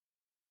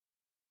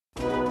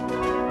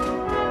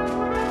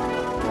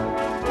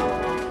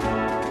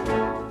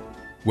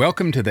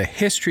Welcome to the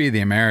History of the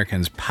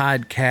Americans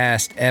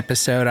podcast,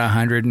 episode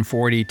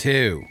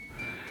 142.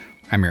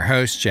 I'm your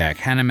host, Jack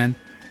Henneman,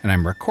 and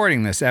I'm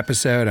recording this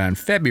episode on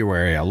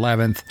February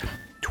 11th,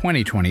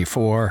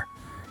 2024.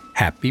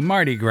 Happy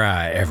Mardi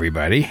Gras,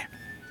 everybody,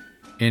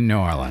 in New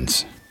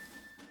Orleans.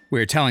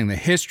 We're telling the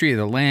history of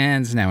the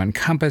lands now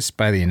encompassed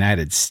by the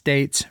United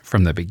States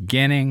from the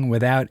beginning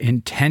without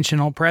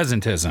intentional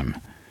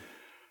presentism.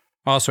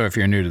 Also, if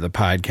you're new to the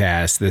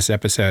podcast, this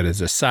episode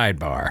is a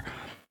sidebar,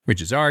 which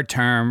is our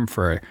term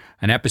for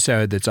an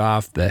episode that's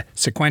off the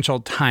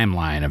sequential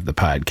timeline of the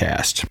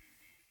podcast.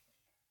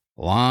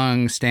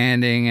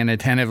 Long-standing and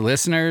attentive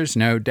listeners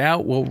no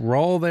doubt will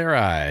roll their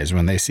eyes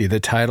when they see the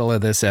title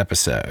of this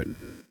episode.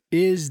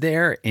 Is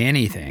there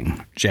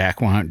anything Jack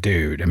won't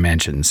do to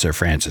mention Sir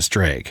Francis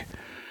Drake?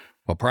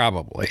 Well,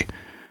 probably.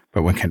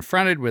 But when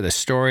confronted with a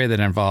story that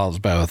involves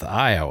both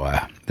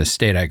Iowa, the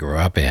state I grew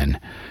up in,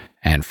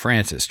 and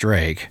Francis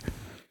Drake,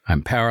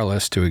 I'm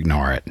powerless to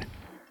ignore it.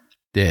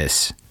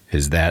 This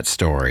is that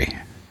story.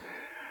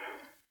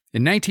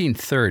 In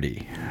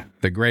 1930,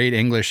 the great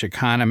English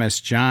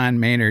economist John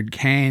Maynard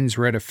Keynes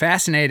wrote a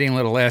fascinating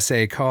little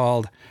essay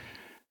called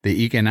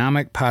The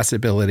Economic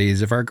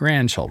Possibilities of Our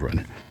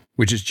Grandchildren,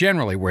 which is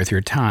generally worth your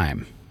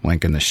time.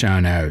 Link in the show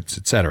notes,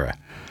 etc.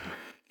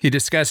 He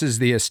discusses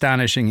the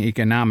astonishing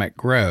economic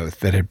growth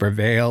that had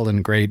prevailed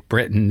in Great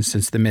Britain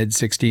since the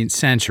mid-16th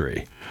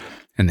century,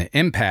 and the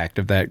impact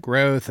of that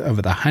growth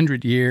over the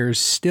 100 years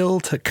still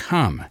to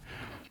come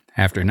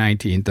after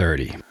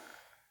 1930.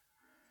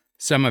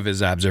 Some of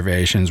his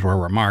observations were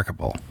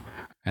remarkable,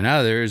 and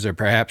others are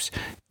perhaps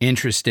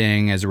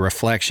interesting as a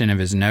reflection of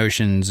his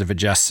notions of a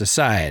just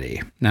society,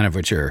 none of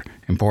which are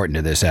important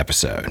to this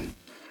episode.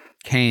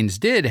 Keynes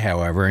did,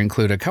 however,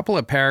 include a couple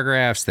of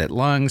paragraphs that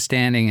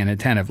long-standing and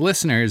attentive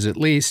listeners, at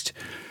least,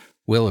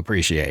 will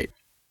appreciate.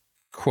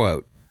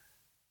 Quote,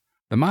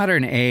 "The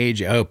modern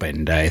age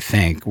opened, I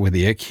think, with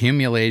the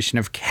accumulation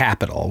of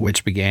capital,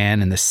 which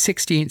began in the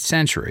 16th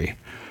century.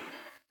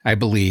 I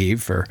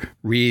believe, for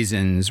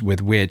reasons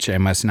with which I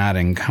must not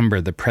encumber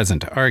the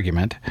present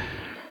argument,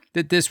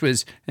 that this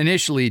was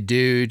initially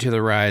due to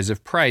the rise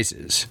of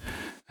prices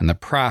and the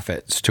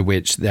profits to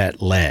which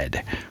that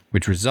led,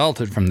 which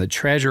resulted from the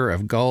treasure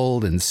of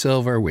gold and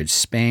silver which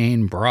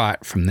Spain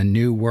brought from the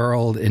New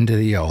World into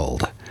the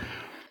Old.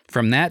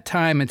 From that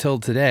time until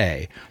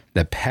today,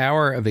 the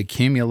power of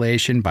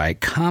accumulation by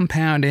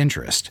compound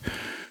interest,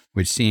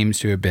 which seems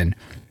to have been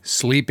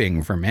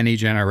sleeping for many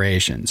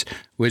generations,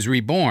 was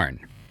reborn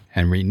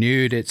and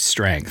renewed its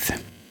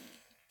strength.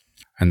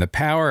 And the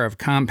power of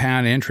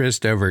compound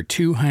interest over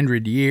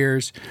 200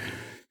 years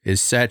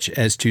is such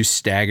as to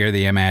stagger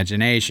the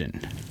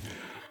imagination.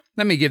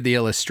 Let me give the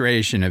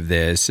illustration of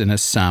this in a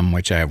sum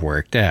which I have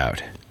worked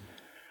out.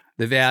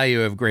 The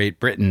value of Great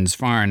Britain's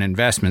foreign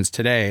investments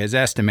today is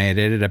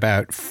estimated at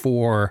about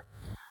 £4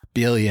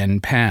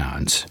 billion.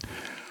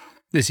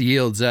 This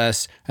yields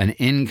us an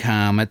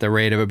income at the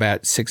rate of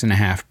about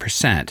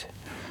 6.5%.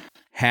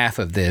 Half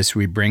of this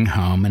we bring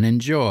home and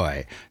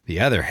enjoy. The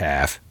other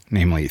half,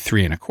 namely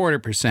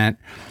 3.25%,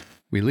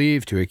 we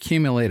leave to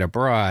accumulate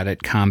abroad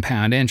at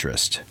compound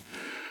interest.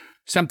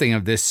 Something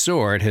of this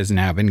sort has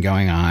now been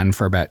going on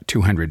for about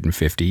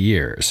 250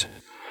 years.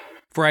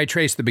 For I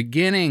trace the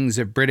beginnings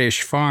of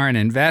British foreign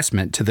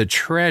investment to the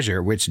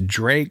treasure which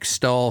Drake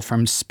stole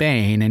from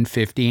Spain in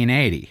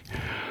 1580.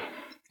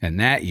 And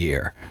that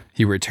year,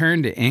 he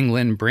returned to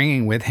England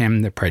bringing with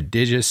him the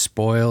prodigious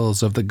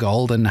spoils of the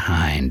Golden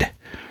Hind.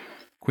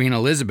 Queen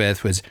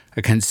Elizabeth was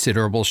a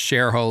considerable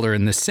shareholder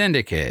in the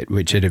syndicate,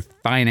 which had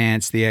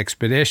financed the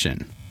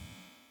expedition.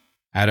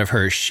 Out of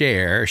her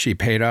share, she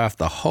paid off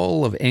the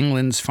whole of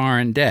England's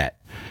foreign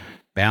debt,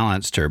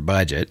 balanced her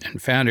budget,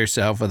 and found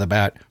herself with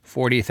about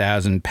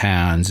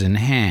 £40,000 in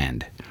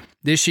hand.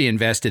 This she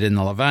invested in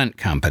the Levant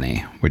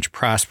Company, which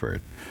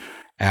prospered.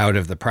 Out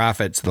of the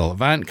profits of the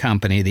Levant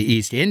Company, the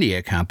East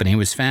India Company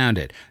was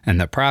founded,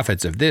 and the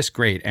profits of this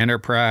great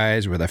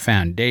enterprise were the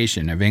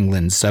foundation of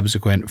England's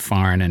subsequent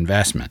foreign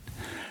investment.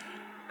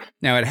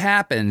 Now, it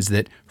happens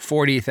that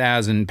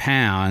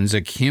 £40,000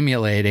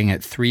 accumulating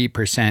at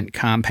 3%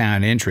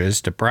 compound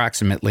interest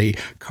approximately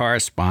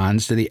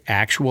corresponds to the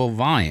actual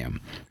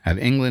volume of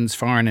England's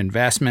foreign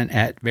investment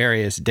at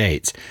various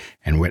dates,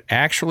 and would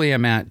actually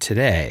amount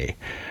today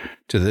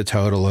to the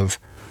total of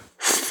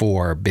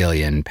 £4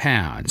 billion,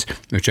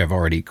 which I've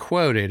already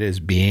quoted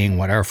as being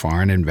what our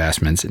foreign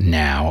investments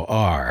now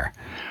are.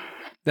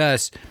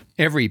 Thus,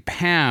 every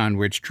pound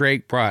which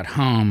Drake brought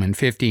home in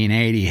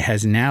 1580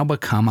 has now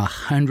become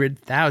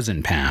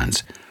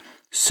 £100,000.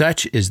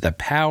 Such is the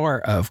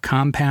power of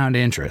compound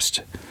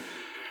interest.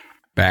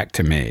 Back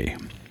to me.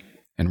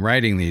 In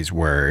writing these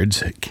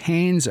words,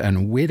 Keynes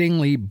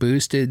unwittingly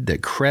boosted the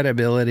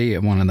credibility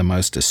of one of the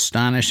most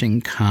astonishing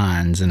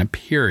cons in a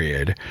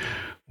period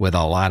with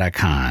a lot of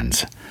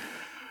cons.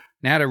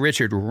 Now to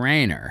Richard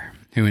Rayner,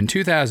 who in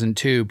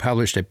 2002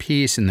 published a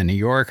piece in the New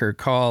Yorker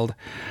called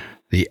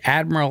The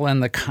Admiral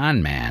and the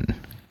Con Man.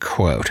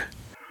 Quote,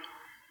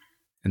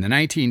 "In the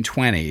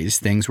 1920s,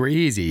 things were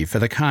easy for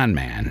the con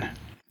man.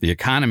 The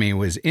economy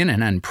was in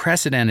an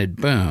unprecedented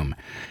boom,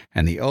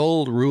 and the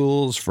old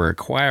rules for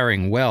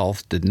acquiring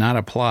wealth did not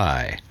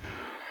apply.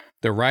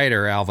 The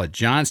writer Alva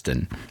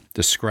Johnston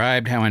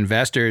described how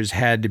investors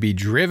had to be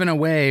driven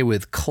away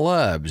with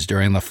clubs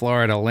during the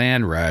Florida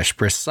land rush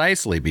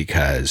precisely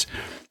because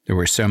there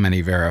were so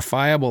many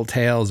verifiable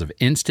tales of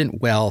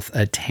instant wealth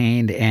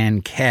attained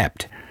and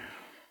kept.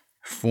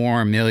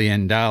 $4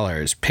 million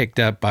picked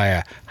up by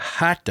a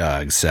hot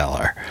dog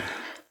seller,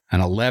 an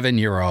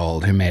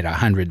 11-year-old who made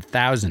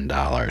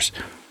 $100,000,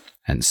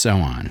 and so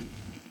on.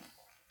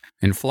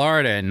 In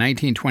Florida in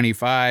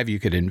 1925, you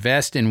could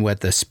invest in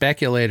what the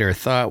speculator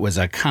thought was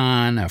a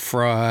con, a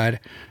fraud,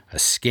 a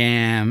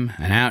scam,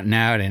 an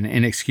out-and-out and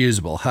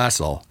inexcusable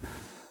hustle,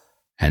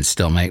 and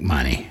still make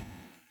money.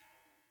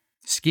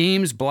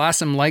 Schemes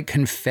blossom like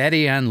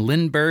confetti on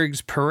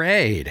Lindbergh's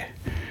parade.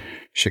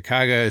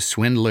 Chicago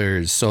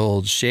swindlers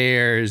sold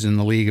shares in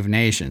the League of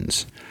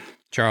Nations.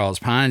 Charles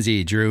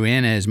Ponzi drew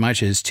in as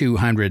much as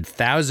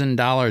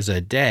 $200,000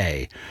 a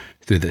day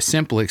through the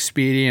simple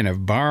expedient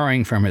of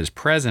borrowing from his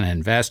present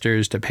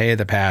investors to pay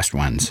the past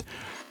ones.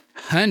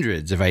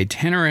 Hundreds of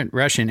itinerant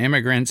Russian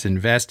immigrants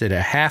invested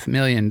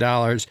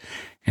 $500,000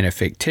 in a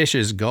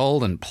fictitious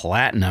gold and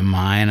platinum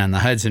mine on the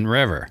Hudson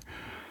River.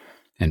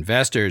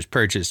 Investors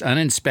purchased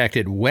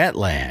uninspected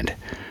wetland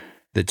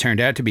that turned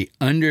out to be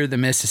under the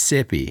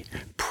Mississippi,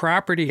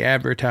 property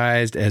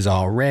advertised as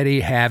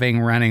already having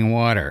running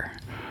water.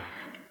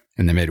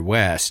 In the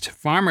Midwest,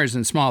 farmers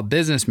and small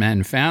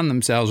businessmen found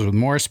themselves with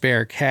more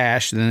spare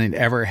cash than they'd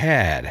ever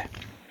had.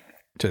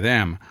 To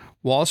them,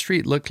 Wall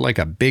Street looked like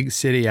a big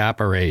city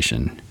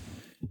operation,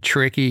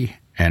 tricky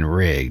and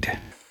rigged.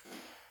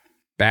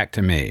 Back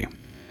to me.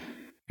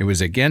 It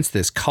was against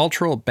this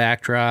cultural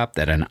backdrop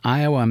that an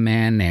Iowa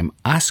man named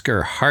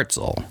Oscar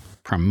Hartzell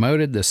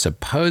promoted the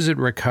supposed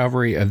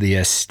recovery of the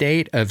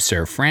estate of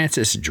Sir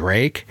Francis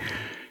Drake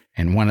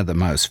in one of the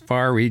most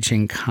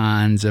far-reaching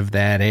cons of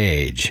that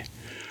age.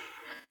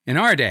 In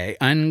our day,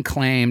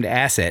 unclaimed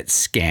asset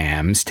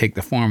scams take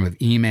the form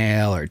of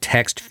email or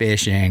text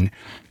phishing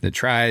that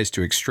tries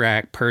to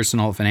extract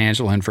personal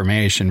financial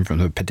information from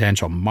the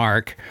potential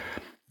mark,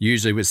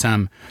 usually with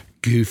some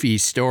goofy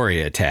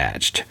story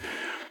attached.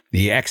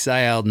 The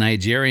exiled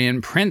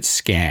Nigerian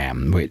prince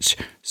scam, which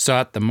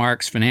sought the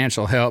mark's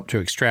financial help to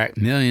extract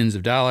millions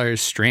of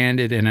dollars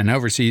stranded in an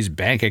overseas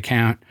bank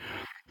account,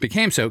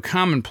 became so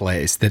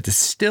commonplace that it's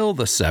still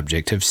the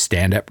subject of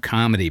stand-up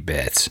comedy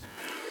bits.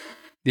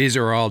 These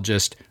are all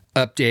just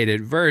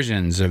updated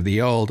versions of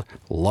the old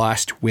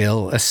lost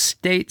will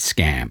estate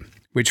scam,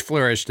 which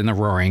flourished in the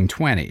Roaring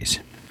 '20s.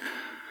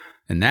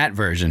 In that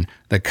version,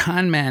 the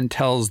conman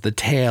tells the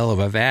tale of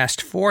a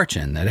vast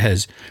fortune that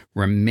has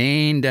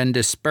remained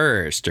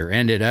undispersed or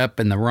ended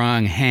up in the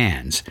wrong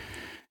hands,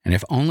 and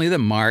if only the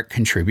mark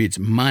contributes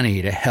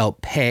money to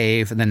help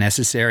pay for the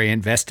necessary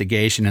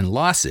investigation and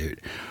lawsuit,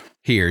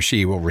 he or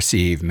she will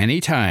receive many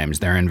times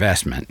their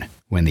investment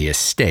when the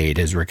estate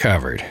is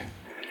recovered.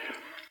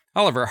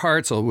 Oliver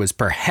Hartzell was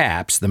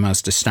perhaps the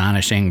most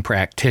astonishing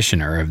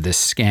practitioner of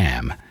this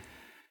scam.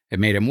 It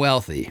made him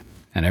wealthy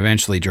and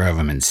eventually drove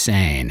him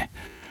insane.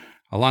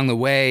 Along the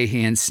way,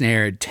 he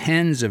ensnared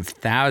tens of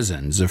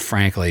thousands of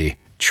frankly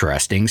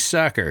trusting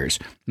suckers,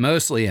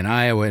 mostly in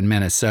Iowa and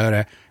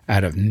Minnesota,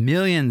 out of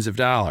millions of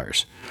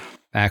dollars,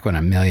 back when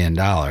 $1 million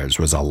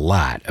was a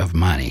lot of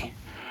money.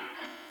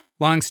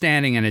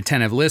 Long-standing and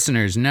attentive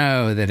listeners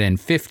know that in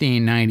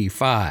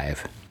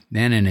 1595,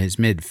 then in his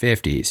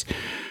mid-50s,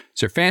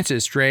 Sir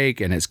Francis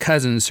Drake and his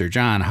cousin Sir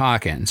John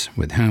Hawkins,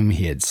 with whom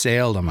he had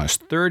sailed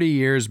almost 30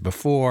 years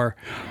before,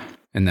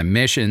 in the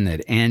mission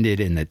that ended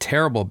in the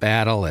terrible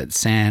battle at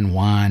San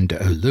Juan de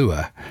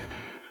Ulua,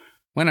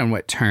 went on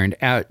what turned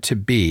out to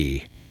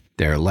be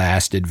their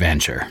last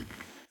adventure.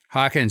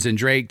 Hawkins and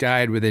Drake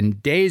died within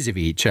days of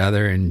each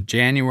other in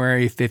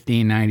January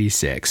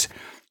 1596.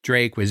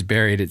 Drake was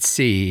buried at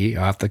sea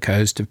off the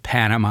coast of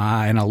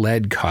Panama in a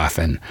lead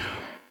coffin,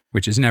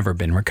 which has never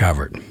been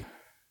recovered.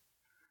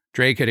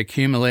 Drake had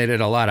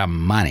accumulated a lot of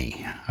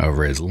money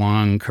over his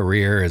long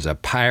career as a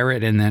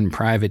pirate and then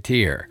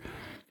privateer,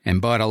 and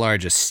bought a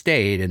large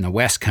estate in the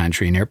West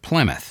Country near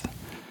Plymouth.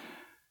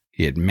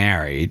 He had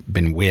married,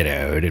 been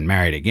widowed, and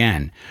married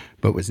again,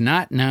 but was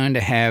not known to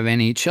have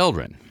any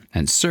children,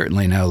 and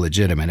certainly no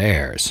legitimate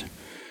heirs.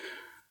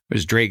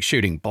 Was Drake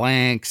shooting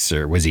blanks,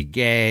 or was he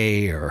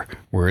gay, or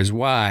were his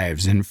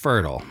wives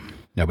infertile?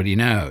 Nobody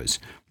knows.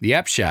 The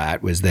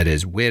upshot was that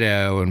his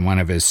widow and one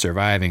of his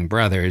surviving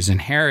brothers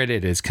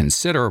inherited his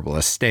considerable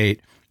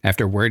estate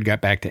after word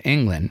got back to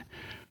England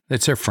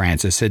that Sir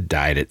Francis had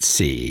died at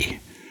sea.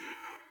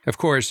 Of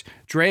course,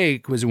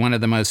 Drake was one of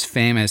the most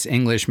famous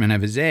Englishmen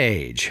of his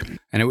age,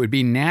 and it would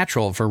be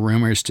natural for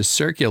rumors to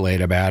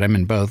circulate about him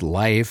in both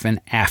life and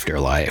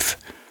afterlife.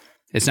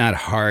 It's not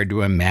hard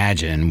to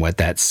imagine what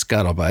that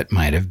scuttlebutt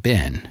might have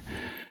been.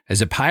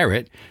 As a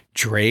pirate,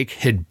 Drake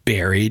had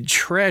buried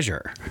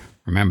treasure.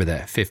 Remember the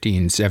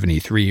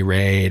 1573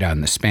 raid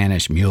on the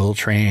Spanish mule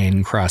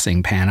train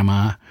crossing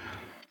Panama?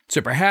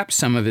 So perhaps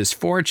some of his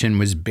fortune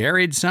was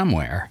buried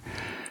somewhere.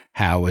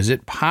 How was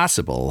it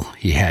possible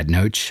he had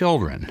no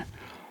children?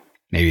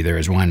 Maybe there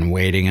was one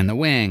waiting in the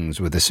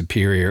wings with a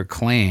superior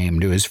claim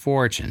to his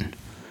fortune,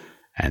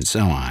 and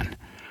so on.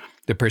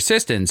 The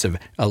persistence of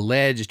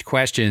alleged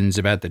questions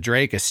about the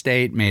Drake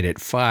estate made it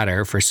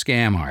fodder for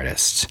scam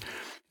artists.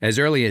 As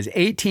early as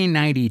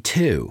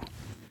 1892,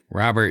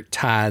 Robert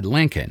Todd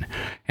Lincoln,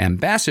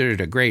 ambassador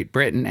to Great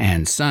Britain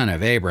and son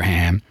of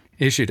Abraham,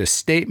 issued a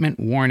statement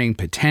warning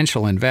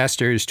potential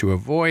investors to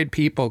avoid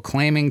people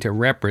claiming to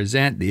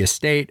represent the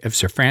estate of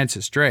Sir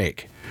Francis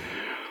Drake.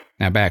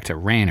 Now back to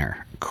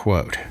Rayner,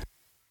 quote,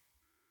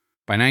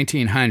 "By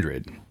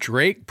 1900,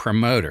 Drake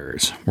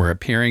promoters were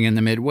appearing in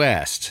the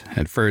Midwest,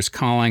 at first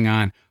calling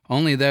on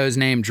only those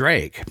named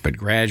Drake, but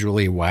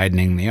gradually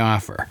widening the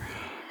offer.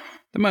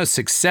 The most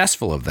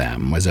successful of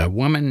them was a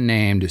woman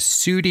named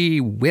Sudie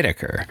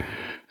Whittaker,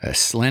 a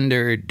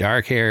slender,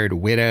 dark-haired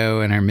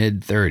widow in her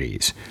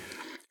mid-30s.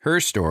 Her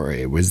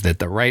story was that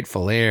the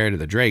rightful heir to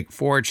the Drake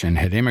fortune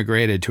had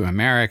immigrated to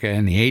America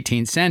in the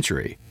 18th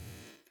century,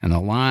 and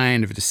the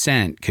line of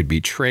descent could be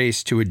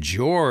traced to a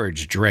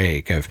George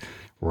Drake of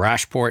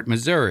Rocheport,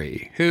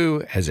 Missouri,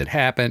 who, as it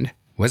happened,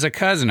 was a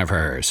cousin of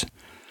hers.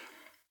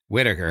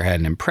 Whittaker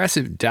had an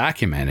impressive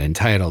document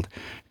entitled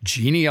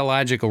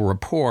Genealogical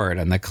Report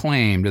on the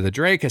Claim to the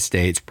Drake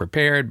Estates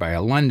prepared by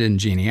a London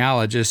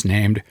genealogist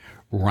named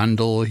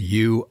Rundle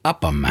U.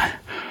 Upham.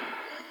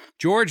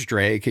 George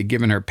Drake had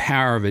given her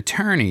power of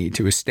attorney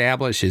to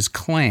establish his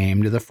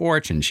claim to the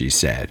fortune, she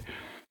said,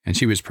 and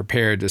she was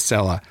prepared to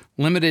sell a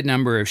limited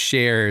number of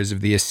shares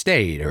of the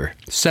estate or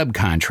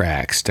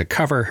subcontracts to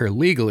cover her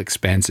legal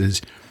expenses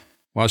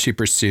while she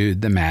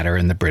pursued the matter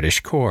in the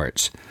British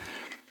courts.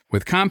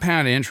 With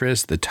compound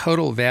interest, the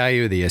total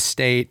value of the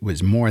estate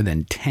was more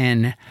than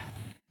 $10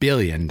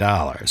 billion.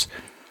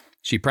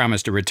 She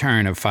promised a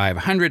return of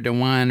 500 to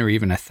 1 or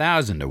even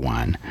 1,000 to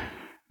 1,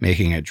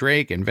 making a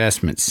Drake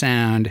investment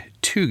sound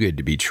too good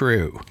to be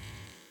true.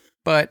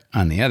 But,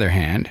 on the other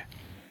hand,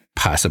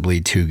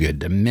 possibly too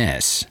good to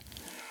miss.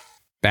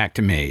 Back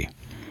to me.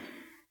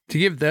 To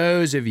give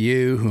those of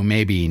you who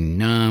may be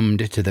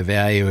numbed to the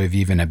value of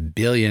even $1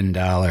 billion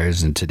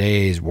in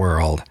today's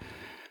world,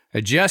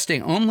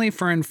 adjusting only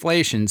for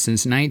inflation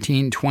since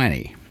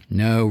 1920,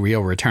 no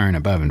real return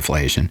above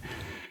inflation,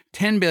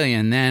 $10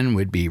 billion then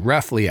would be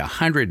roughly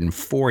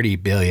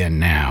 $140 billion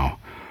now.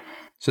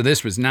 So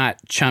this was not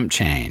chump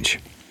change.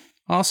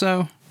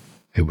 Also,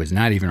 it was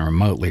not even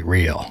remotely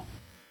real.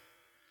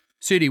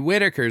 Sudie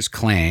Whittaker's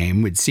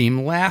claim would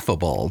seem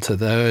laughable to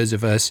those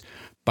of us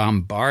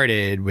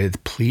bombarded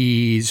with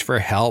pleas for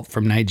help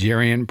from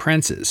Nigerian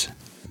princes.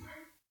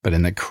 But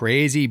in the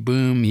crazy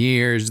boom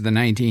years of the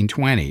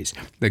 1920s,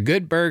 the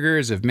good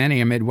burghers of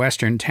many a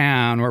Midwestern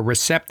town were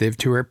receptive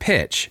to her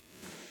pitch.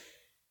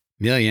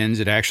 Millions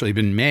had actually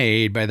been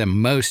made by the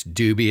most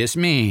dubious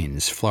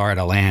means,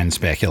 Florida land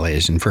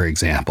speculation, for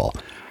example.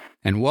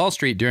 And Wall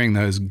Street during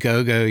those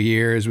go-go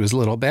years was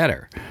little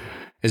better.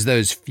 As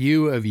those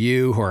few of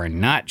you who are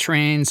not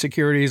trained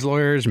securities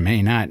lawyers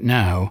may not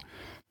know,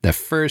 the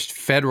first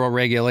federal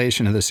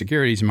regulation of the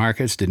securities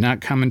markets did not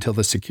come until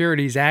the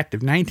Securities Act of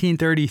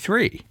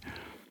 1933,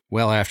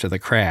 well after the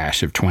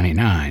crash of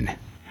 '29.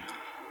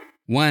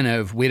 One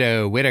of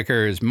Widow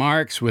Whittaker's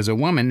marks was a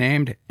woman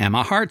named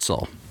Emma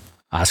Hartzell,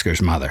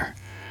 Oscar's mother.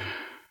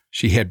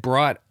 She had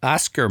brought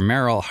Oscar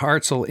Merrill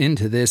Hartzell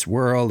into this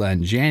world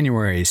on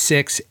January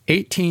 6,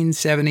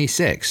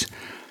 1876,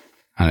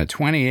 on a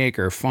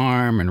 20-acre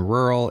farm in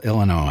rural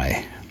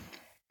Illinois.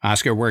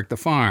 Oscar worked the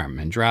farm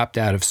and dropped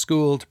out of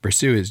school to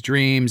pursue his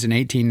dreams in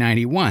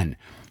 1891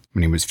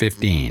 when he was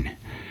 15.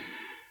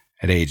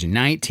 At age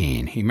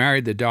 19, he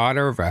married the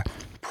daughter of a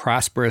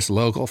prosperous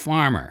local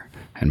farmer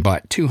and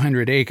bought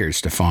 200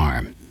 acres to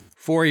farm.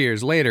 4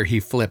 years later, he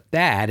flipped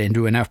that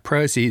into enough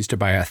proceeds to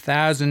buy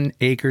 1,000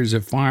 acres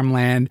of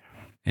farmland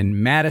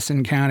in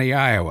Madison County,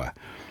 Iowa,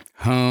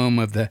 home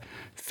of the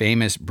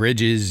famous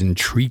bridges and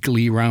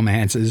treacly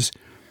romances,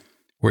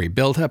 where he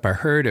built up a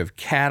herd of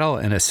cattle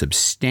and a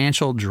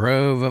substantial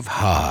drove of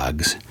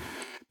hogs.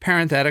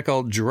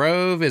 Parenthetical,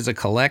 drove is a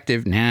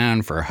collective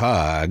noun for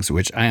hogs,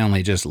 which I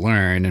only just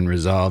learned and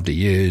resolved to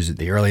use at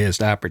the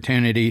earliest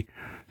opportunity.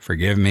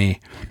 Forgive me,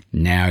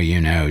 now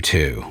you know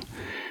too.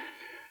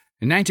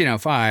 In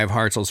 1905,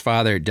 Hartzell's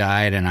father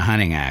died in a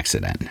hunting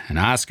accident, and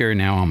Oscar,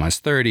 now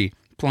almost 30,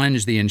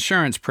 plunged the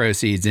insurance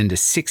proceeds into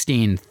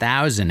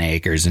 16,000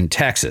 acres in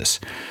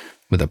Texas,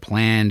 with a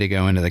plan to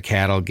go into the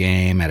cattle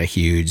game at a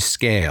huge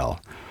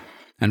scale.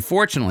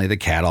 Unfortunately, the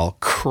cattle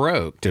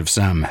croaked of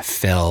some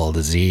fell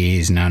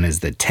disease known as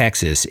the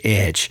Texas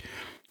itch,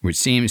 which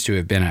seems to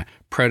have been a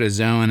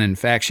protozoan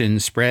infection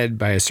spread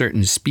by a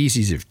certain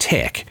species of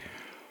tick.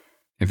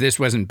 If this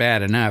wasn't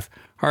bad enough,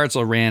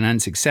 Hartzell ran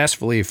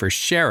unsuccessfully for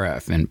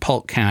sheriff in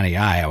Polk County,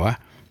 Iowa.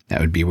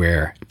 That would be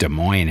where Des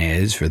Moines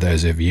is for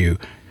those of you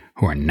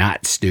who are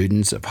not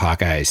students of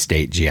Hawkeye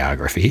State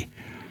geography.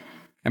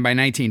 And by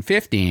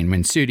 1915,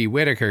 when Sudie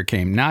Whittaker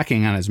came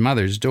knocking on his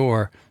mother's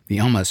door, the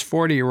almost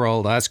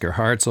 40-year-old Oscar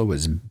Hartzell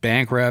was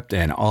bankrupt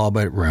and all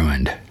but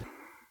ruined.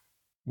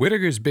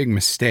 Whittaker's big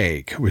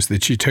mistake was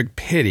that she took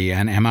pity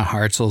on Emma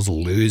Hartzell's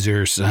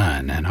loser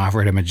son and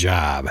offered him a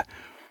job.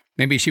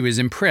 Maybe she was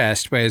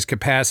impressed by his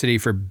capacity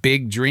for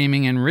big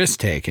dreaming and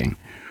risk-taking.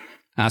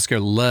 Oscar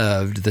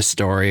loved the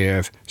story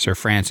of Sir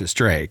Francis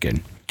Drake,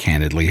 and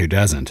candidly, who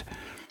doesn't?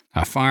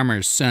 A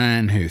farmer's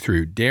son who,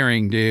 through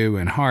daring-do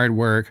and hard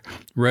work,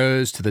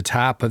 rose to the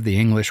top of the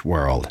English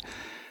world,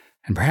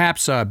 and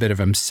perhaps saw a bit of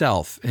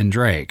himself in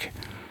Drake.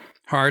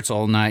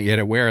 Hartzell, not yet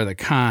aware of the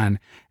con,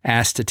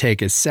 asked to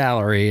take his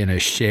salary and a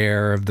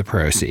share of the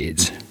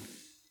proceeds.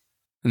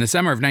 In the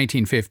summer of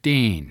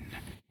 1915,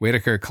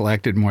 Whittaker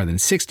collected more than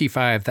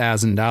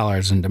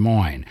 $65,000 in Des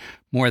Moines,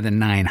 more than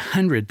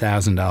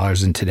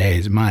 $900,000 in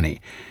today's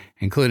money,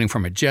 including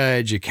from a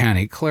judge, a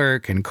county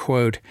clerk, and,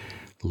 quote,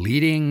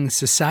 leading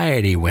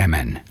society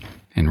women,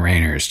 in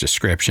Rayner's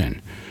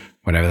description,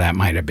 whatever that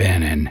might have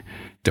been in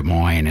Des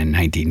Moines in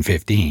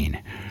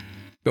 1915.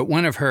 But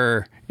one of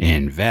her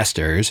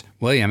investors,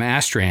 William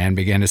Astran,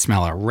 began to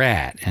smell a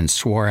rat and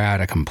swore out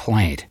a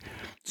complaint.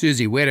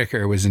 Susie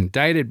Whittaker was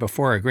indicted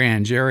before a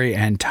grand jury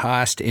and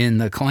tossed in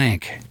the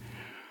clink.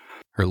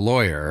 Her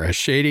lawyer, a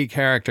shady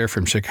character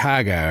from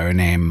Chicago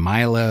named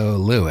Milo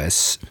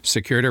Lewis,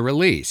 secured her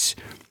release.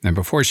 And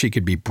before she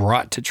could be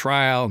brought to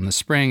trial in the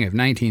spring of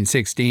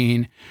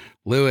 1916,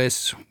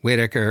 Lewis,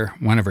 Whittaker,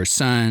 one of her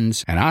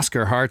sons, and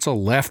Oscar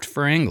Hartzell left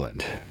for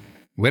England.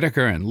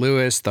 Whittaker and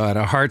Lewis thought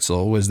a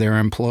Hartzell was their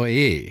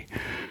employee.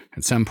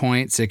 At some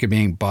point, sick of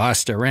being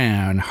bossed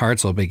around,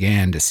 Hartzell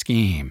began to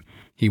scheme.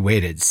 He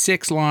waited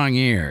 6 long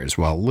years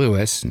while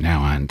Lewis,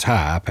 now on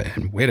top,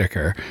 and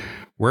Whittaker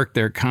worked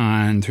their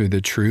con through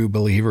the True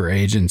Believer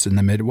agents in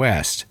the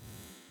Midwest.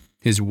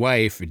 His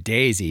wife,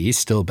 Daisy,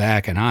 still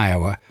back in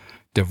Iowa,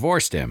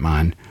 divorced him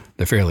on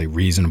the fairly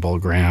reasonable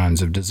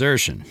grounds of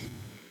desertion.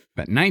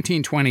 But in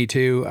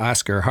 1922,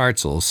 Oscar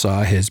Hartzell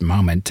saw his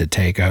moment to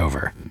take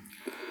over.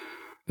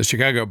 The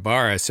Chicago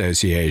Bar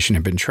Association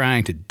had been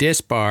trying to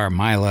disbar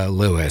Milo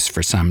Lewis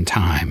for some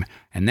time,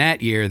 and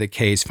that year the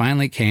case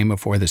finally came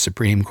before the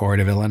Supreme Court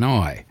of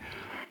Illinois.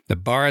 The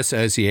Bar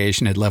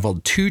Association had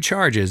leveled 2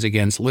 charges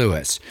against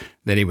Lewis,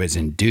 that he was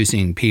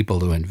inducing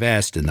people to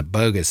invest in the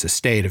bogus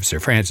estate of Sir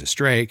Francis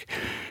Drake,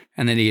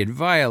 and that he had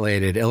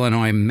violated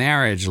Illinois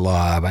marriage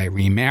law by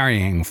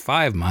remarrying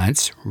 5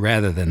 months,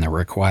 rather than the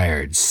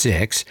required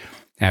 6,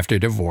 after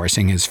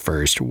divorcing his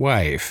first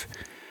wife.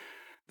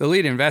 The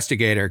lead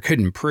investigator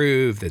couldn't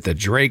prove that the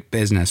Drake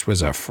business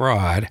was a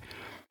fraud.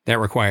 That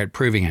required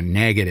proving a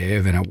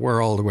negative in a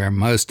world where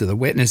most of the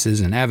witnesses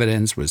and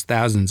evidence was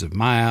thousands of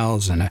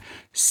miles and a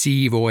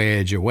sea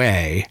voyage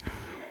away.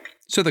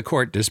 So the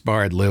court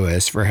disbarred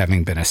Lewis for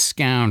having been a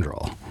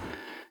scoundrel.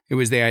 It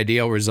was the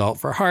ideal result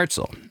for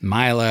Hartzell.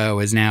 Milo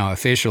is now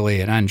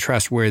officially an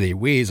untrustworthy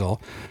weasel,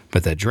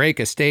 but the Drake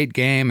estate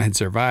game had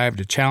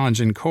survived a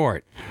challenge in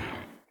court.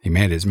 He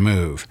made his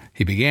move.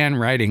 He began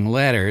writing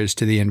letters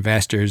to the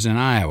investors in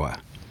Iowa.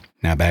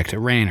 Now back to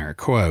Rayner,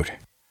 quote,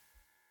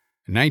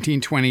 in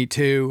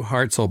 1922,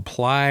 Hartzell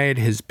plied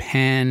his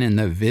pen in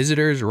the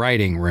visitors'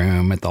 writing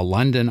room at the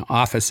London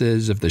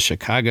offices of the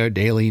Chicago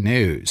Daily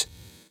News,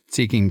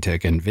 seeking to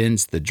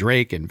convince the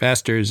Drake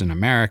investors in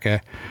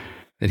America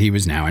that he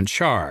was now in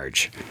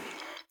charge.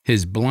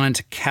 His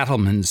blunt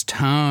cattleman's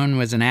tone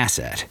was an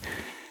asset.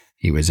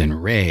 He was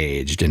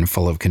enraged and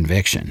full of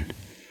conviction.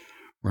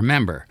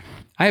 Remember,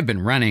 I have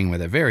been running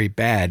with a very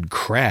bad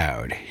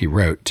crowd, he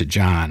wrote to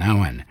John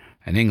Owen,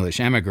 an English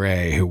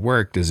emigre who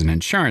worked as an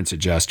insurance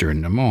adjuster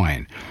in Des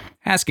Moines,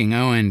 asking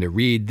Owen to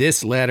read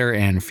this letter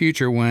and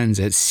future ones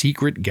at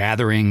secret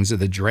gatherings of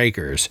the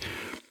Drakers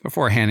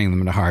before handing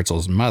them to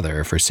Hartzell's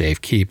mother for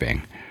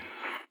safekeeping.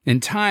 In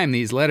time,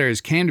 these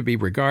letters came to be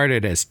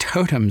regarded as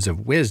totems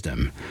of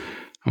wisdom,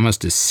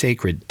 almost as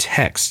sacred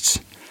texts.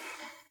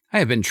 I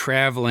have been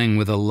traveling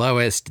with the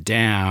lowest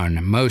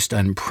down, most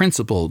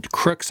unprincipled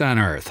crooks on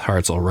earth,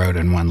 Hartzell wrote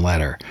in one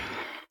letter.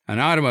 An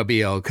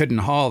automobile couldn't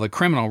haul the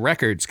criminal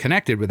records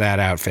connected with that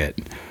outfit.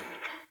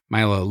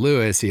 Milo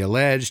Lewis, he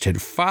alleged,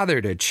 had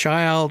fathered a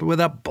child with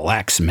a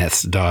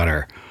blacksmith's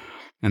daughter.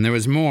 And there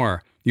was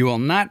more. You will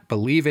not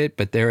believe it,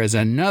 but there is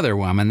another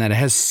woman that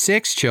has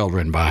 6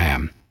 children by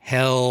him.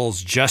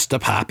 Hell's just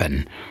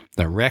a-poppin'.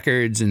 The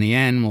records in the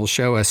end will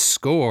show a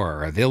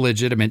score of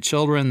illegitimate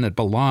children that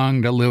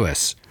belong to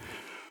Lewis.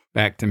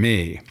 Back to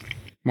me.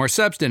 More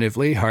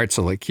substantively,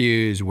 Hartzell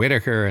accused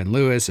Whittaker and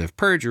Lewis of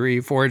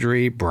perjury,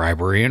 forgery,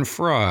 bribery, and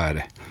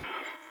fraud.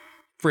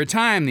 For a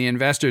time, the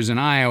investors in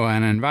Iowa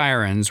and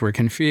environs were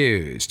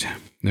confused.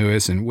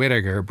 Lewis and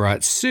Whittaker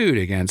brought suit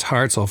against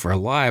Hartzell for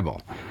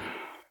libel.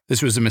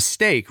 This was a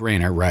mistake,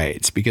 Rayner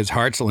writes, because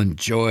Hartzell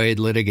enjoyed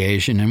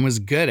litigation and was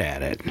good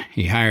at it.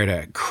 He hired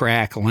a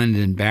crack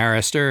London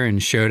barrister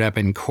and showed up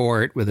in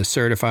court with a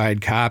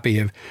certified copy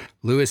of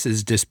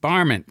Lewis's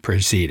disbarment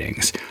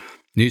proceedings,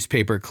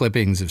 newspaper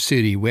clippings of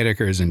Sudie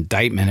Whittaker's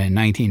indictment in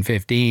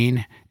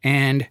 1915,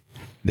 and,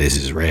 this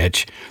is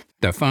rich,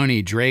 the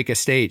phony Drake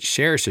estate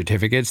share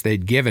certificates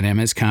they'd given him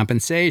as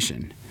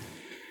compensation.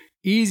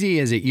 Easy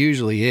as it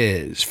usually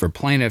is for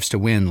plaintiffs to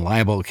win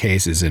libel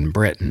cases in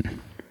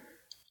Britain,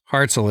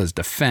 Hartzell as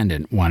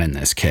defendant won in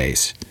this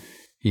case.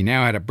 He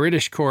now had a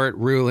British court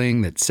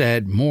ruling that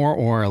said more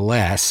or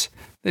less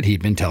that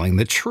he'd been telling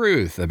the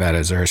truth about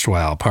his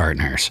erstwhile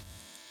partners.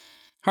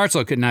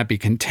 Hartzell could not be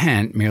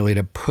content merely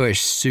to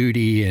push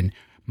Sudi and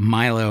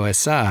Milo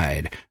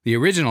aside. The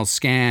original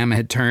scam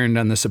had turned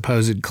on the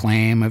supposed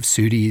claim of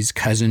Sudi's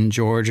cousin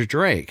George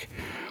Drake.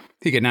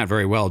 He could not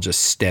very well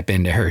just step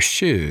into her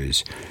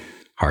shoes.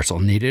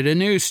 Hartzell needed a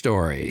news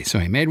story, so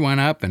he made one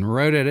up and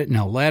wrote it in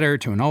a letter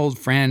to an old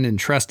friend and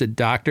trusted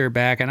doctor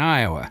back in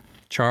Iowa,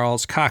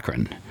 Charles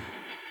Cochran.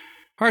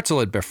 Hartzell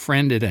had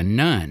befriended a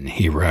nun,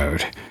 he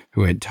wrote,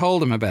 who had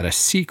told him about a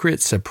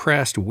secret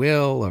suppressed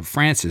will of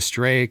Francis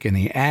Drake in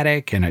the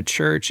attic in a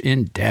church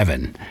in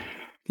Devon.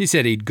 He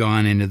said he'd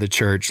gone into the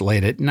church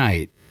late at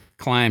night,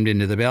 climbed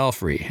into the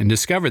belfry, and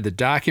discovered the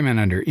document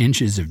under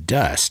inches of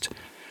dust.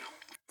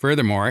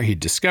 Furthermore,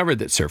 he'd discovered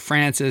that Sir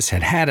Francis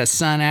had had a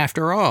son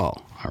after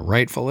all, a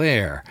rightful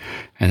heir,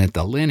 and that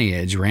the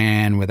lineage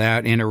ran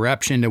without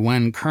interruption to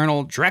one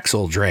Colonel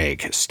Drexel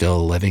Drake,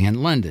 still living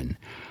in London.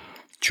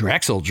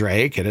 Drexel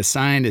Drake had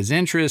assigned his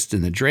interest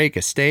in the Drake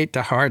estate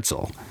to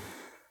Hartzell.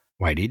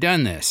 Why'd he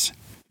done this?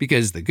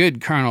 Because the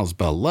good colonel's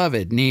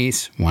beloved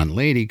niece, one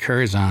Lady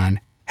Curzon,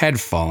 had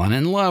fallen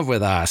in love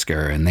with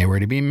Oscar, and they were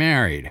to be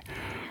married.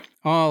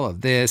 All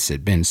of this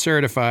had been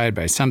certified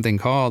by something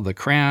called the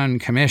Crown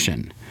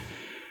Commission.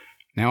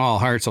 Now all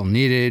Hartzell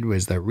needed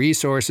was the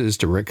resources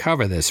to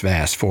recover this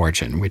vast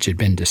fortune, which had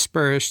been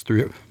dispersed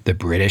through the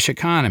British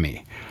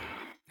economy.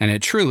 And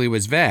it truly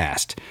was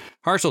vast.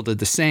 Hartzell did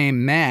the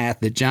same math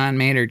that John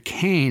Maynard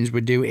Keynes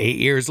would do 8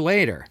 years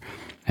later,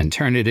 and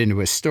turned it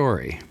into a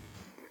story.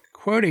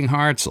 Quoting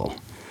Hartzell,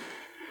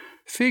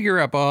 "Figure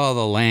up all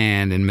the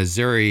land in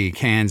Missouri,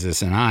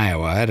 Kansas, and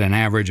Iowa at an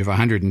average of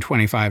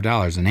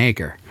 $125 an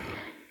acre.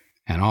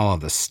 And all of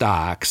the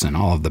stocks and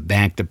all of the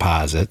bank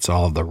deposits,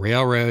 all of the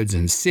railroads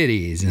and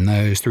cities in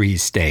those 3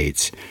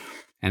 states,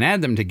 and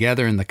add them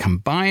together, and the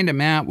combined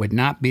amount would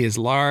not be as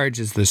large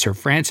as the Sir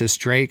Francis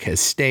Drake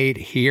estate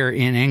here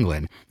in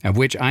England, of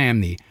which I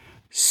am the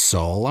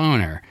sole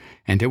owner,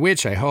 and to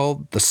which I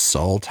hold the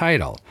sole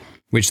title,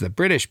 which the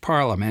British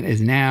Parliament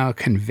is now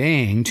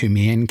conveying to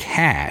me in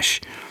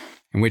cash,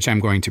 and which I'm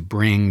going to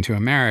bring to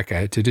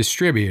America to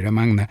distribute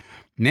among the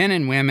men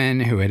and women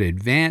who had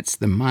advanced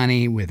the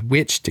money with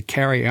which to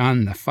carry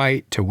on the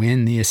fight to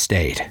win the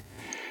estate.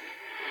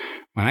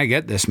 When I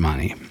get this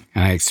money,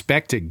 and I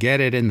expect to get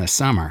it in the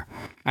summer,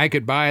 I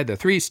could buy the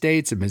 3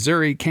 states of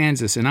Missouri,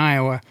 Kansas, and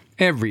Iowa,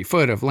 every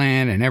foot of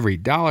land and every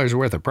dollar's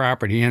worth of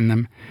property in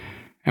them,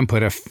 and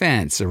put a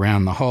fence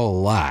around the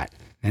whole lot,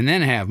 and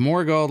then have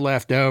more gold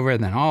left over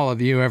than all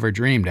of you ever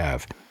dreamed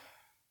of.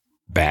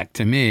 Back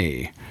to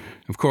me.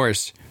 Of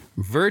course,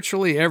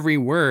 virtually every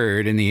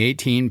word in the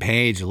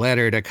 18-page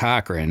letter to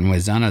Cochrane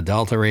was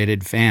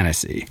unadulterated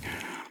fantasy.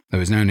 There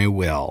was no new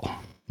will,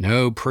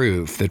 no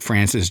proof that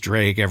Francis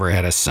Drake ever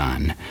had a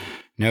son,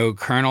 no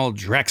Colonel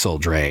Drexel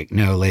Drake,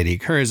 no Lady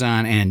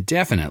Curzon, and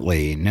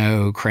definitely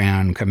no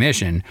Crown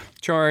Commission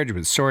charged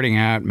with sorting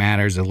out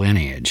matters of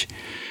lineage.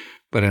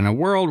 But in a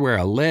world where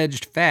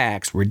alleged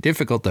facts were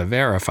difficult to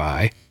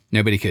verify,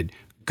 nobody could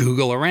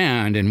Google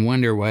around and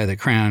wonder why the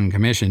Crown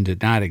Commission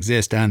did not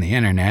exist on the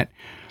internet,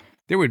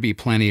 there would be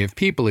plenty of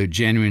people who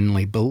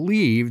genuinely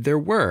believed there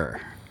were.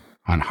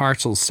 On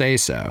Hartzell's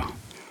say-so,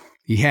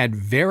 he had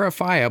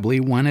verifiably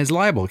won his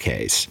libel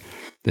case.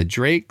 The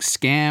Drake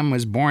scam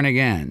was born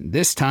again,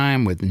 this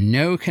time with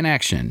no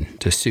connection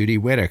to Sudi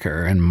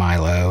Whittaker and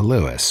Milo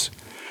Lewis.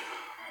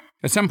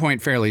 At some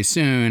point fairly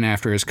soon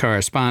after his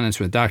correspondence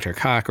with Dr.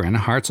 Cochrane,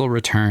 Hartzell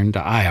returned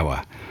to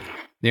Iowa.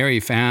 There he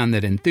found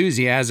that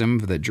enthusiasm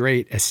for the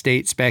Drake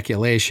estate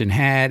speculation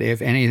had,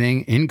 if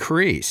anything,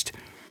 increased.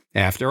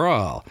 After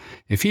all,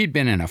 if he'd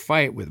been in a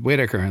fight with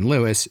Whittaker and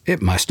Lewis,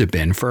 it must have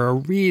been for a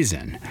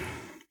reason.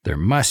 There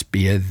must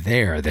be a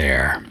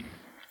there.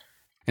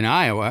 In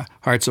Iowa,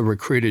 Hartzell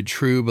recruited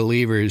true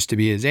believers to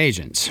be his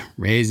agents,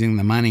 raising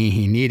the money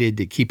he needed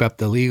to keep up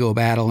the legal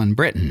battle in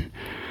Britain.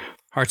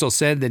 Hartzell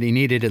said that he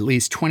needed at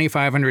least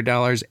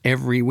 $2,500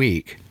 every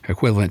week,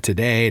 equivalent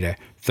today to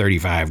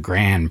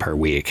 $35,000 per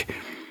week.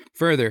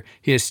 Further,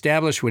 he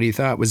established what he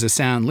thought was a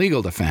sound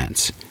legal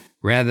defense.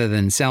 Rather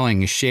than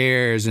selling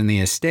shares in the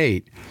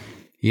estate,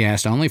 he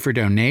asked only for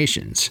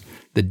donations.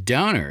 The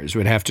donors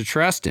would have to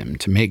trust him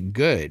to make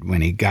good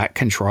when he got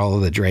control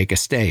of the Drake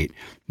estate,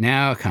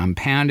 now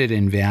compounded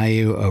in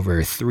value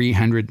over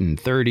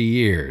 330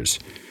 years.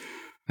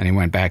 Then he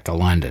went back to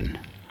London.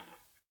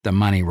 The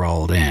money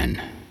rolled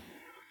in.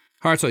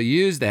 Hartzell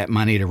used that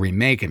money to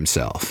remake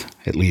himself,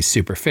 at least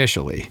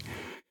superficially.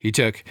 He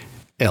took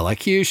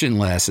elocution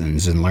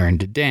lessons and learned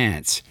to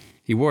dance.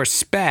 He wore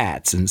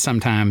spats and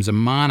sometimes a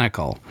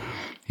monocle.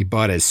 He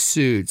bought his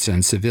suits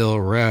on Savile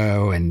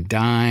Row and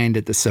dined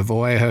at the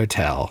Savoy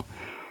Hotel.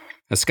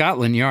 A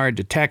Scotland Yard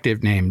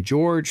detective named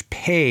George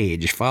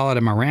Page followed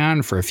him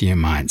around for a few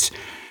months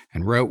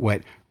and wrote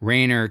what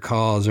Rayner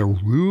calls a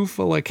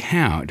rueful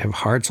account of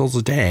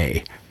Hartzell's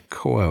day.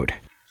 Quote,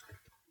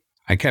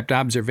 I kept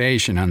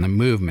observation on the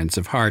movements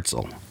of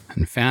Hartzell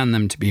and found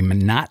them to be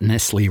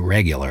monotonously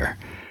regular.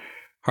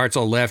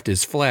 Hartzell left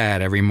his flat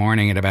every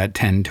morning at about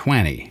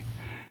 10:20.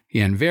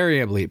 He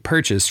invariably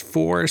purchased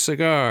 4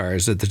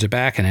 cigars at the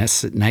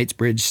tobacconist's at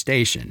Knightsbridge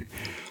Station.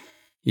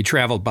 He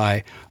traveled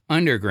by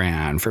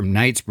underground from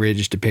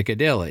Knightsbridge to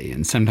Piccadilly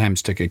and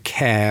sometimes took a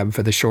cab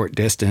for the short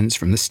distance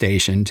from the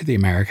station to the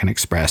American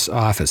Express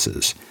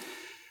offices.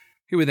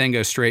 He would then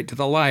go straight to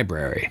the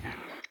library.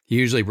 He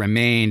usually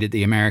remained at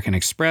the American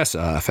Express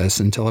office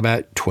until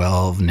about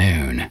 12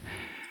 noon.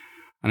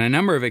 On a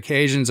number of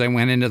occasions, I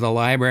went into the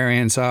library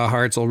and saw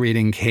Hartzell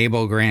reading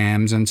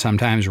cablegrams and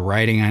sometimes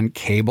writing on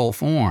cable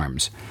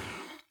forms.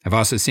 I've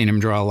also seen him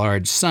draw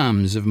large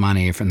sums of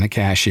money from the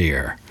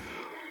cashier.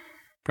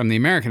 From the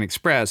American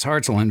Express,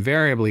 Hartzell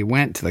invariably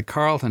went to the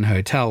Carlton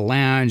Hotel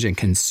lounge and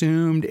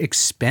consumed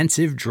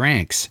expensive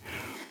drinks.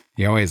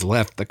 He always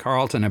left the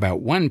Carlton about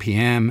 1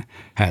 p.m.,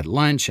 had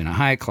lunch in a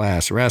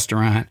high-class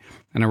restaurant,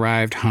 and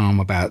arrived home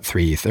about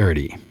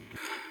 3:30.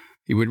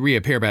 He would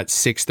reappear about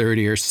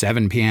 6:30 or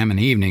 7 p.m. in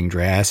evening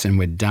dress and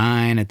would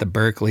dine at the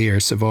Berkeley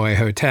or Savoy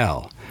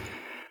Hotel.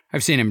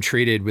 I've seen him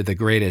treated with the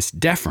greatest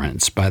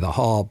deference by the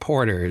hall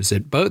porters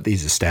at both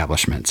these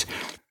establishments,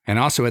 and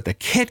also at the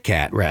Kit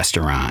Kat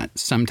restaurant,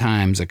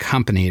 sometimes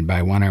accompanied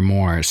by one or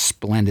more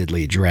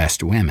splendidly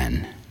dressed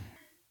women.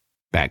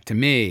 Back to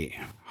me.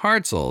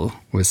 Hartzell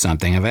was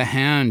something of a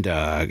hound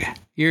dog.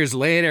 Years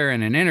later,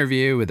 in an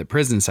interview with a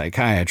prison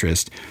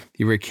psychiatrist,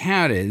 he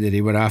recounted that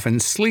he would often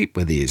sleep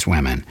with these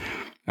women,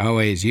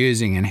 always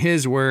using, in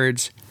his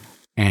words,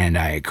 and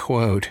I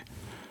quote,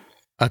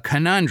 a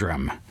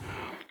conundrum.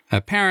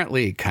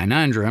 Apparently,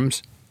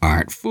 conundrums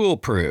aren't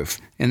foolproof,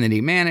 and that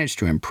he managed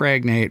to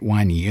impregnate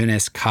one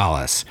Eunice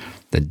Collis,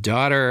 the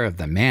daughter of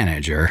the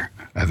manager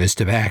of his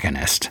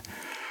tobacconist.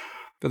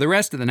 For the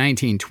rest of the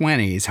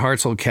 1920s,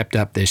 Hartzell kept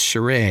up this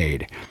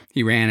charade.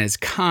 He ran his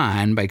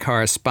con by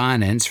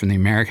correspondence from the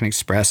American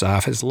Express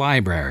office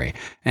library,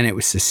 and it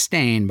was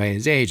sustained by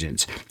his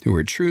agents, who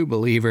were true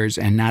believers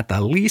and not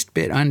the least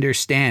bit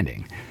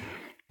understanding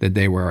that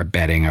they were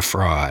abetting a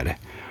fraud.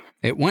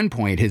 At one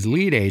point, his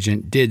lead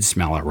agent did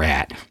smell a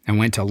rat and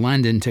went to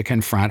London to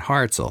confront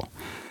Hartzell.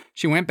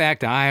 She went back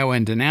to Iowa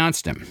and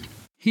denounced him.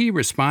 He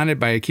responded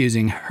by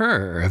accusing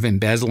her of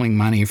embezzling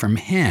money from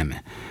him,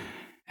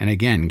 and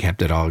again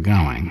kept it all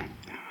going.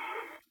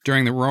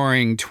 During the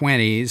Roaring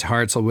 '20s,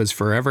 Hartzell was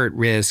forever at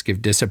risk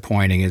of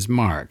disappointing his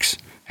marks.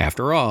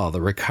 After all, the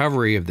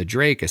recovery of the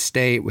Drake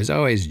estate was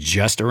always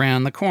just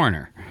around the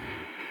corner.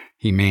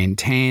 He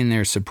maintained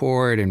their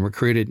support and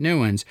recruited new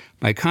ones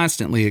by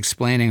constantly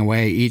explaining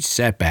away each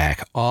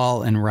setback,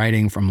 all in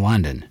writing from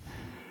London.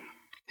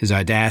 His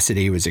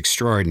audacity was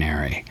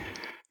extraordinary.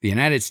 The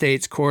United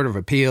States Court of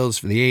Appeals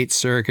for the Eighth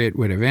Circuit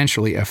would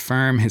eventually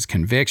affirm his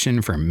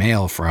conviction for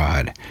mail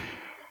fraud.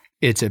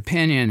 Its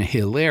opinion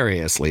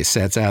hilariously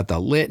sets out the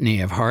litany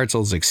of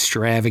Hartzell's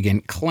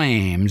extravagant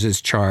claims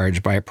as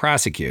charged by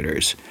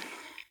prosecutors.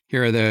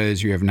 Here are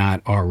those you have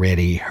not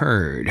already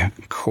heard.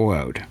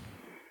 Quote,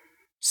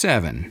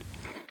 7.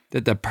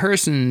 That the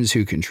persons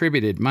who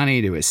contributed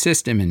money to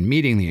assist him in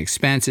meeting the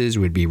expenses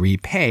would be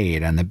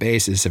repaid on the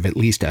basis of at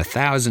least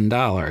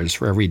 $1,000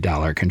 for every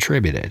dollar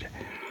contributed.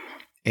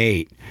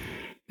 8.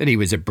 That he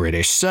was a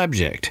British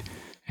subject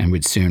and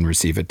would soon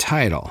receive a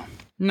title.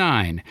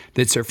 9.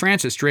 That Sir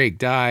Francis Drake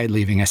died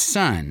leaving a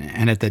son,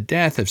 and at the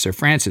death of Sir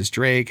Francis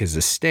Drake his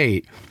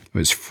estate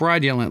was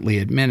fraudulently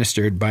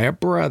administered by a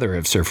brother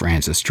of Sir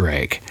Francis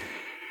Drake.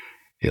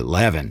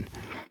 11.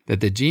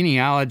 That the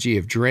genealogy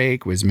of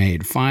Drake was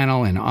made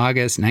final in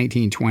August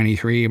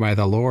 1923 by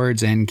the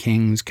Lords and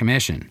King's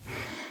Commission.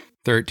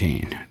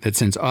 13. That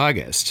since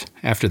August,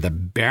 after the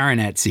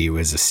baronetcy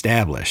was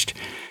established,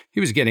 he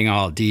was getting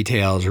all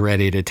details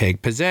ready to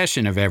take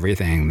possession of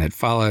everything that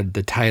followed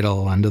the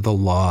title under the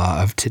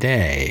law of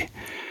today.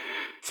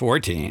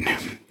 14.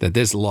 That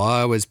this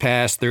law was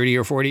passed 30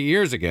 or 40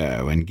 years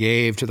ago and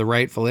gave to the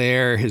rightful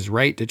heir his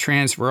right to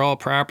transfer all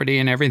property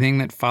and everything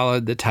that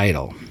followed the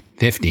title.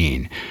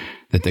 15.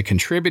 That the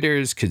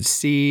contributors could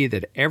see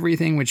that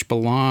everything which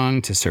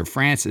belonged to Sir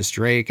Francis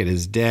Drake at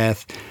his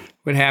death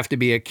would have to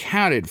be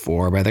accounted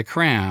for by the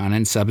Crown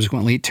and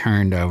subsequently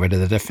turned over to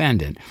the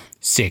defendant.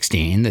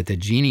 16. That the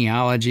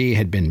genealogy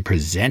had been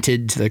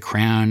presented to the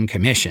Crown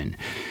Commission,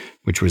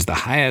 which was the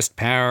highest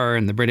power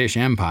in the British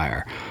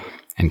Empire,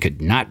 and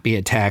could not be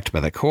attacked by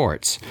the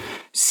courts.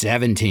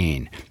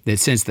 17. That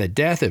since the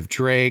death of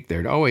Drake, there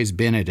had always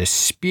been a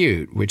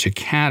dispute which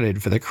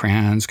accounted for the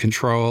Crown's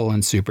control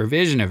and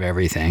supervision of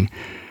everything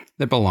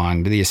that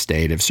belonged to the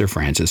estate of Sir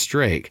Francis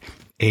Drake.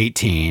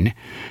 18.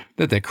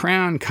 That the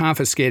Crown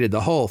confiscated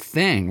the whole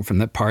thing from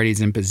the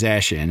parties in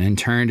possession and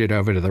turned it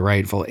over to the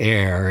rightful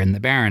heir in the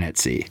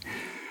baronetcy.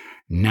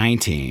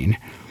 19.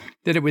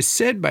 That it was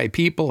said by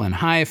people in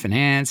high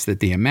finance that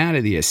the amount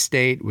of the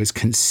estate was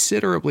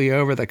considerably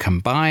over the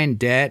combined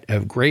debt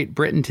of Great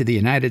Britain to the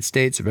United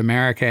States of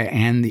America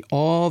and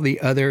all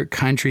the other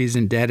countries'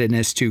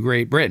 indebtedness to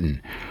Great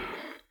Britain,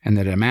 and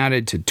that it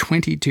amounted to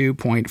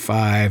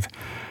 $22.5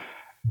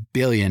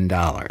 billion.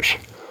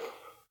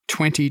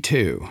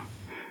 22.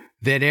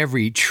 That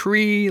every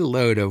tree,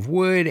 load of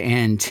wood,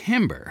 and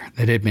timber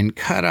that had been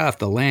cut off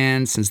the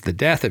land since the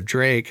death of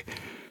Drake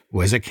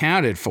was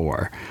accounted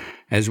for,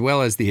 as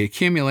well as the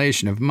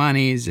accumulation of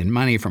monies and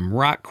money from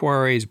rock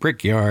quarries,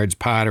 brickyards,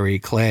 pottery,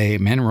 clay,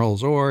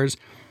 minerals, ores,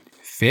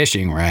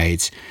 fishing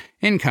rights,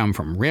 income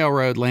from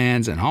railroad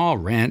lands, and all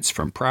rents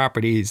from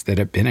properties that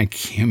have been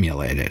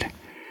accumulated.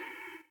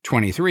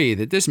 23.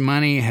 That this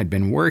money had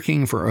been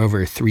working for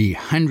over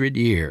 300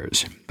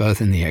 years,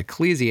 both in the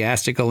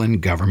ecclesiastical and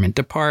government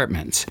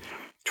departments.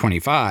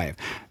 25.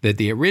 That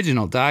the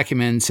original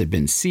documents had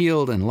been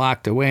sealed and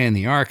locked away in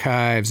the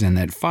archives, and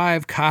that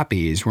 5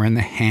 copies were in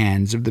the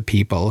hands of the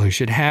people who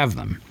should have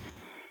them.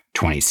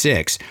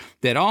 26.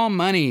 That all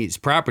monies,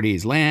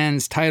 properties,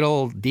 lands,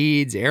 title,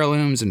 deeds,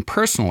 heirlooms, and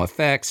personal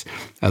effects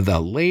of the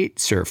late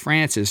Sir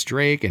Francis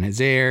Drake and his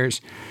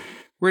heirs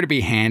were to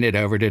be handed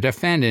over to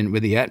defendant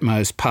with the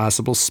utmost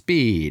possible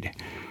speed.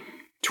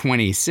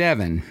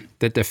 27.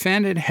 That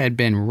defendant had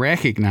been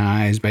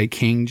recognized by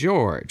King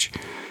George,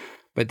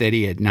 but that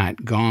he had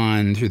not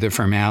gone through the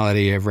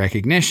formality of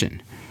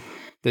recognition.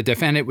 The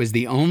defendant was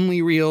the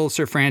only real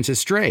Sir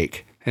Francis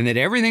Drake, and that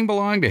everything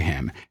belonged to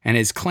him, and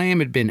his claim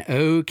had been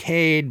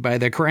okayed by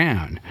the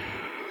Crown.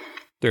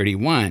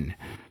 31.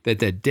 That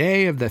the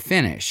day of the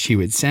finish, he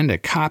would send a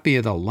copy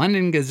of the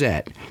London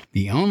Gazette,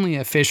 the only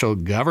official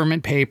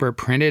government paper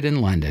printed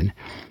in London,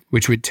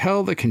 which would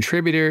tell the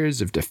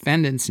contributors of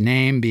defendant's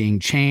name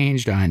being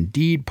changed on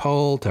deed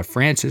poll to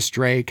Francis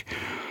Drake,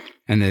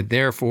 and that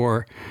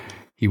therefore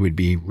he would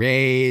be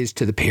raised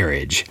to the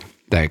peerage,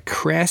 the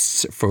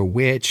crests for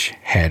which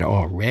had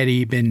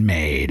already been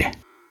made.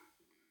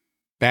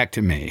 Back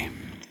to me.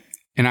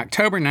 In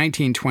October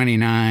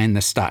 1929,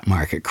 the stock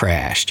market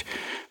crashed.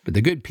 But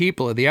the good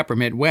people of the upper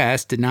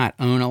Midwest did not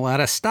own a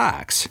lot of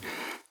stocks.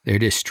 Their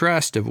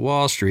distrust of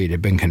Wall Street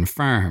had been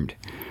confirmed.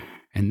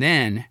 And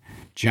then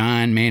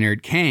John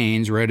Maynard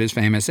Keynes wrote his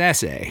famous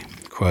essay,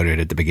 quoted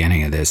at the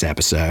beginning of this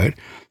episode,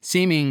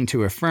 seeming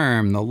to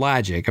affirm the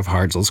logic of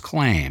Hartzell's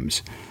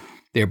claims.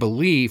 Their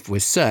belief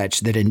was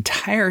such that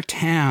entire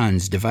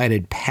towns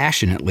divided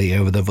passionately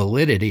over the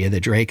validity of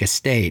the Drake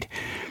estate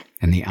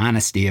and the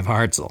honesty of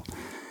Hartzell.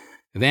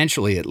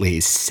 Eventually, at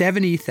least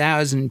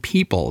 70,000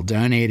 people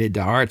donated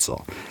to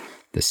Hartzell.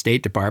 The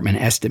State Department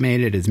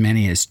estimated as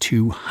many as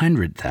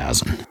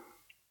 200,000.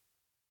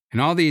 In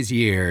all these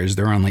years,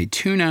 there are only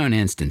 2 known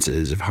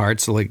instances of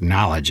Hartzell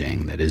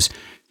acknowledging that his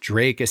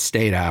Drake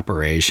estate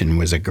operation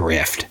was a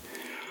grift.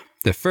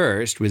 The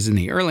first was in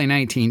the early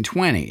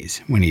 1920s,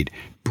 when he'd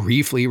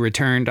briefly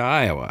returned to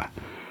Iowa.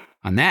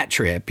 On that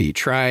trip, he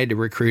tried to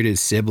recruit his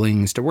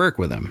siblings to work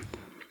with him.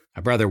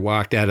 A brother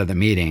walked out of the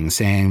meeting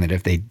saying that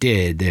if they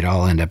did, they'd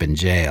all end up in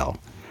jail.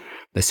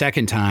 The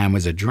second time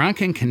was a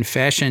drunken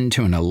confession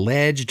to an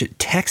alleged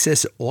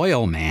Texas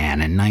oil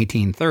man in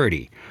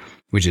 1930,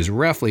 which is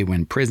roughly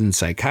when prison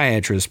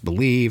psychiatrists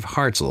believe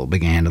Hartzell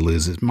began to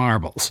lose his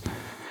marbles.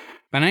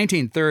 By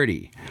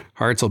 1930,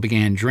 Hartzell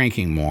began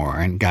drinking more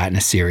and got in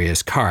a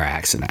serious car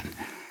accident.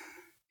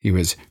 He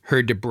was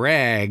heard to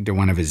brag to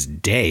one of his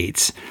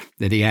dates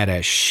that he had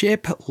a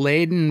ship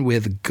laden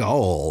with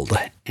gold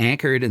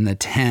anchored in the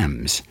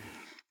Thames,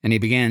 and he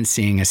began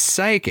seeing a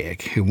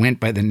psychic who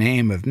went by the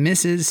name of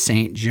Mrs.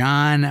 St.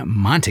 John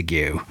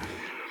Montague.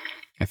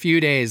 A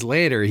few days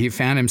later, he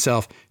found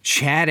himself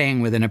chatting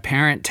with an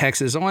apparent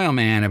Texas oil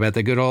man about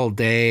the good old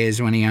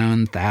days when he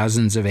owned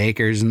thousands of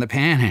acres in the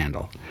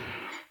Panhandle.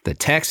 The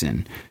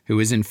Texan, who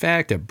was in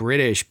fact a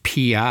British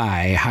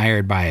PI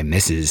hired by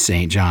Mrs.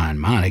 St. John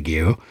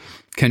Montague,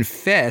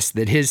 confessed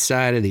that his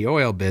side of the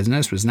oil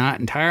business was not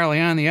entirely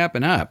on the up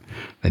and up,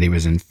 that he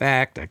was in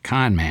fact a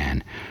con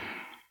man.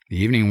 The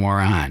evening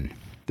wore on.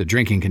 The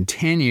drinking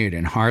continued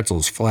in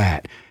Hartzell's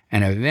flat,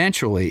 and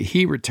eventually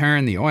he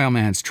returned the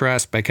oilman's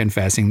trust by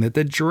confessing that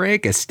the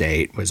Drake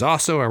estate was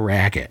also a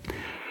racket.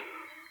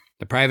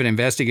 The private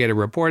investigator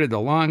reported the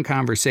long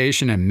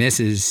conversation of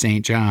Mrs.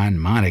 St. John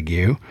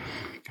Montague.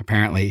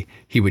 Apparently,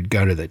 he would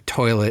go to the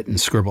toilet and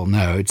scribble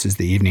notes as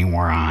the evening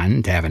wore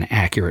on to have an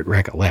accurate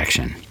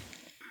recollection.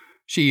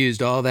 She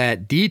used all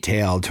that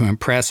detail to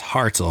impress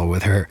Hartzell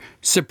with her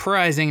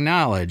surprising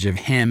knowledge of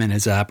him and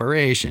his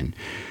operation,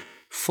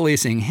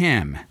 fleecing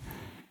him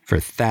for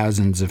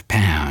thousands of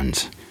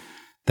pounds.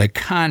 The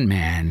con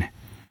man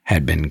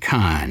had been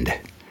conned.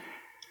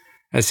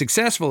 As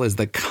successful as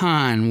the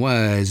con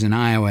was in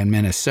Iowa and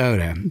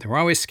Minnesota, there were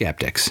always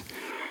skeptics.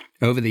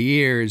 Over the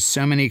years,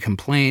 so many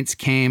complaints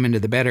came into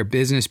the Better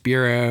Business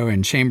Bureau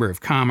and Chamber of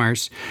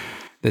Commerce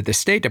that the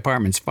State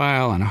Department's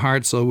file on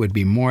Hartzell would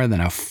be more than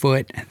a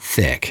foot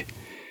thick.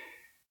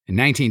 In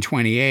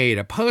 1928,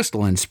 a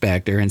postal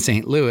inspector in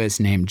St. Louis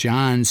named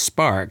John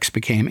Sparks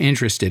became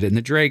interested in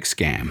the Drake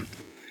scam.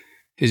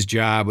 His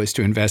job was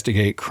to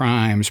investigate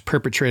crimes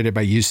perpetrated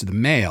by use of the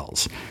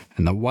mails,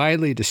 and the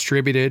widely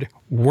distributed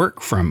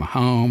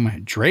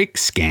work-from-home Drake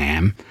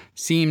scam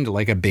seemed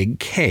like a big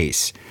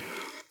case.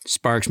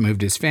 Sparks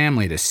moved his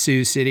family to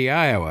Sioux City,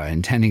 Iowa,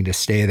 intending to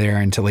stay there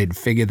until he'd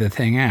figured the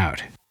thing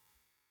out.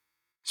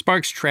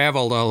 Sparks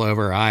traveled all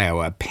over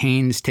Iowa,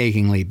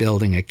 painstakingly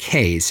building a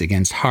case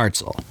against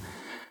Hartzell.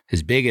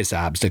 His biggest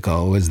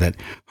obstacle was that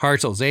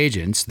Hartzell's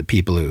agents, the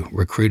people who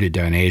recruited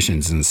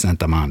donations and sent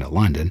them on to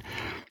London,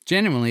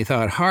 genuinely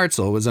thought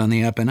Hartzell was on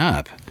the up and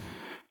up.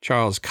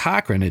 Charles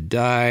Cochran had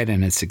died,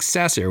 and his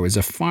successor was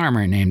a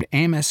farmer named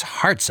Amos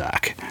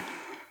Hartzell.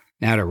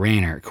 Now to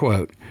Rayner,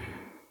 quote,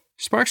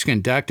 Sparks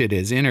conducted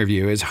his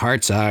interview as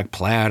Hartzell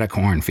plowed a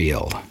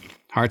cornfield.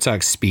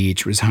 Hartzell's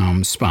speech was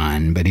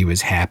homespun, but he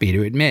was happy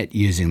to admit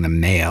using the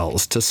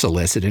mails to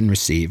solicit and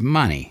receive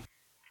money.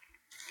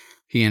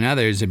 He and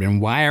others had been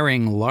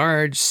wiring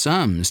large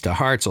sums to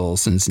Hartzell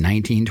since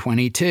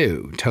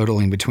 1922,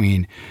 totaling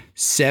between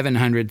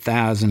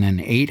 $700,000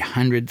 and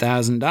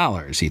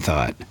 $800,000, he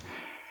thought.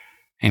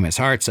 Amos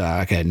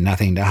Hartzell had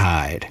nothing to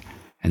hide,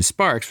 and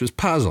Sparks was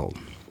puzzled.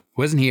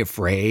 Wasn't he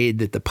afraid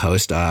that the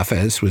post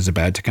office was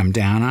about to come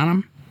down on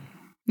him?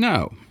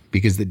 No,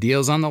 because the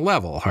deal's on the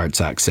level,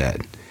 Hartzell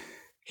said.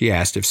 He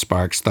asked if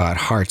Sparks thought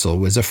Hartzell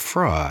was a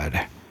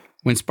fraud.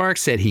 When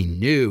Sparks said he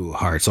knew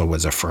Hartzell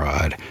was a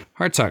fraud,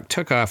 Hartzell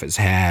took off his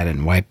hat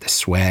and wiped the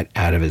sweat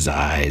out of his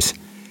eyes.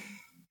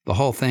 The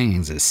whole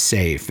thing's as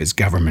safe as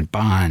government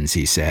bonds,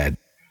 he said.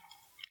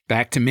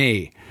 Back to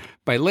me.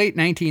 By late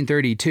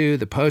 1932,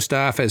 the post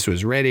office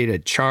was ready to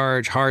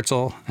charge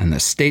Hartzell, and the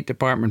State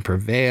Department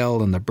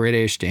prevailed on the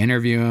British to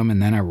interview him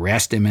and then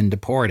arrest him and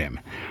deport him.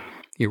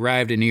 He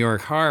arrived in New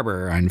York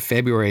Harbor on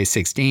February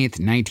 16,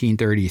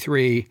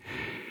 1933,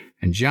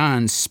 and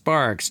John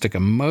Sparks took a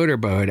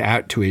motorboat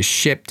out to his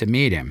ship to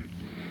meet him.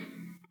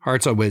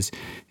 Hartzell was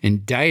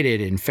indicted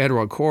in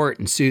federal court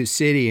in Sioux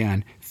City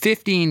on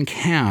 15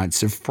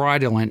 counts of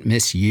fraudulent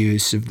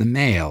misuse of the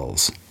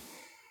mails.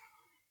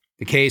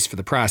 The case for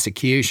the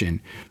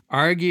prosecution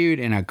argued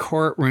in a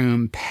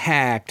courtroom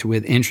packed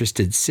with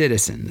interested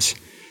citizens.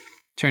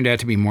 Turned out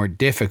to be more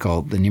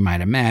difficult than you might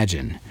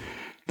imagine.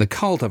 The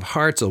cult of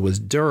Hartzell was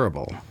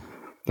durable.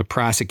 The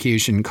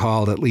prosecution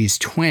called at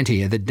least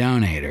 20 of the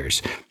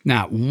donators.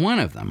 Not one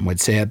of them would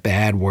say a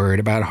bad word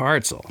about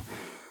Hartzell.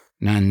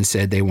 None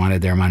said they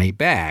wanted their money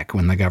back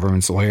when the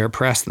government's lawyer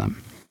pressed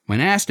them.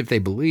 When asked if they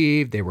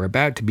believed they were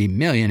about to be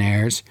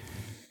millionaires,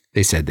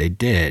 they said they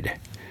did.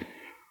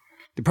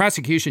 The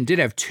prosecution did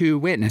have two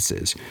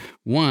witnesses.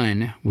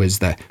 One was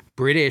the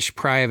British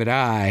private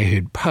eye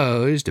who'd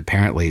posed,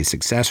 apparently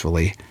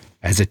successfully,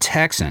 as a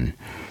Texan.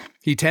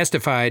 He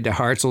testified to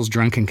Hartzell's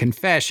drunken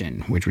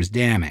confession, which was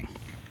damning.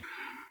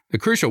 The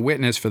crucial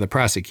witness for the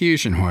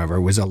prosecution, however,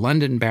 was a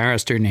London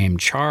barrister named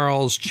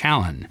Charles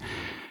Challen,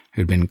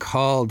 who'd been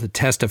called to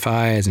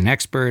testify as an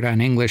expert on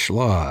English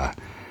law.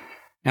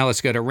 Now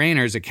let's go to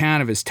Rayner's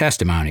account of his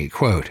testimony.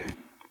 Quote,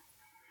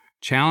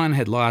 Challen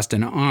had lost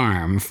an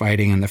arm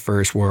fighting in the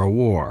First World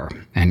War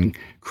and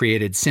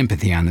created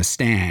sympathy on the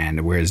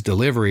stand, where his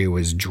delivery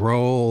was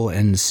droll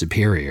and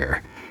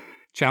superior.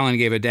 Challen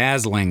gave a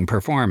dazzling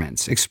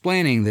performance,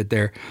 explaining that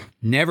there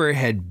never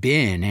had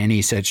been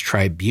any such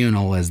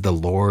tribunal as the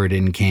Lord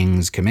and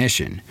King's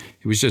Commission.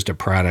 It was just a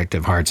product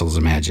of Hartzell's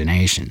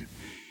imagination.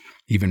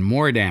 Even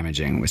more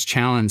damaging was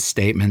Challen's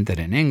statement that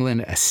in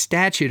England, a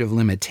statute of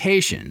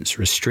limitations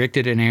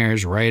restricted an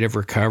heir's right of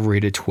recovery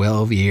to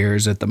 12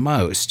 years at the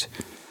most.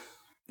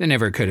 There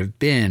never could have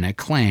been a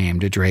claim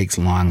to Drake's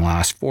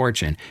long-lost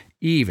fortune,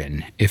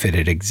 even if it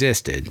had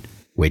existed,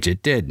 which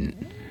it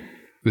didn't.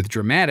 With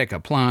dramatic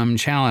aplomb,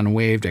 Challen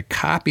waved a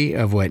copy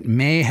of what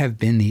may have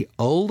been the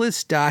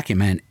oldest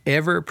document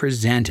ever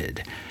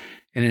presented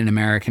in an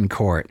American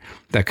court,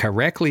 the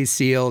correctly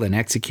sealed and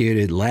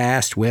executed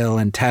last will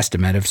and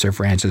testament of Sir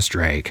Francis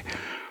Drake.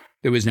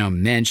 There was no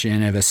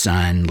mention of a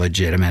son,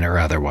 legitimate or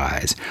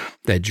otherwise.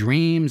 The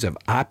dreams of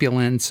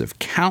opulence of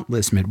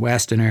countless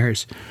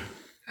Midwesterners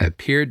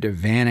appeared to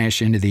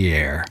vanish into the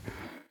air.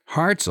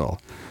 Hartzell,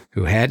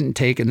 who hadn't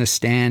taken the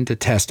stand to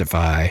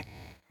testify,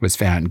 was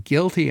found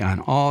guilty on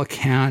all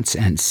counts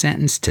and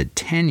sentenced to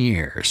 10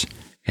 years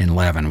in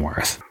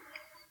Leavenworth.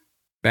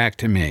 Back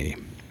to me.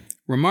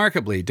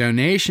 Remarkably,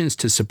 donations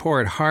to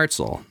support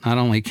Hartzell not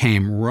only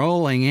came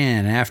rolling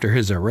in after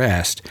his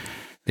arrest,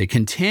 they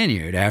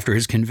continued after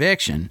his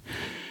conviction.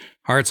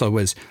 Hartzell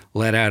was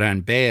let out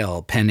on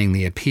bail pending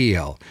the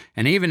appeal,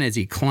 and even as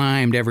he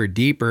climbed ever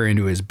deeper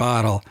into his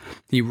bottle,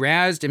 he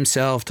roused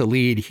himself to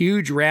lead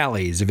huge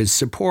rallies of his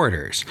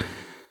supporters,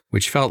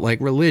 which felt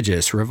like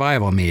religious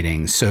revival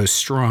meetings, so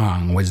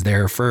strong was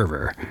their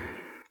fervor.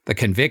 The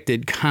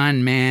convicted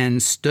con man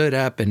stood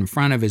up in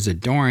front of his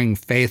adoring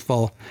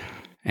faithful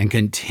and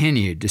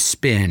continued to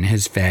spin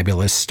his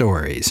fabulous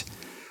stories.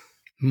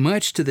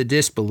 Much to the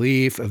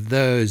disbelief of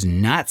those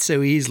not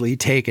so easily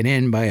taken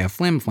in by a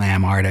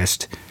flim-flam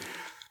artist,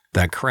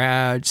 the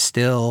crowd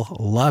still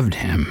loved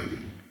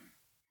him.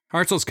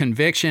 Hartzell's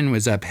conviction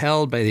was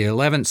upheld by the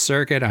 11th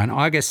Circuit on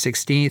August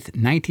 16,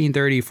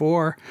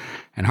 1934,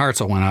 and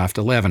Hartzell went off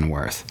to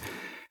Leavenworth.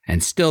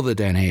 And still the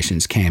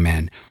donations came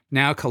in,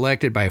 now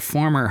collected by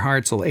former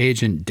Hartzell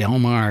agent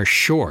Delmar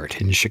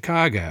Short in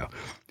Chicago,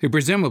 who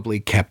presumably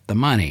kept the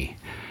money.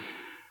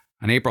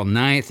 On April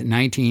 9,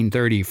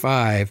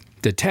 1935,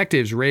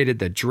 Detectives raided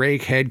the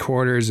Drake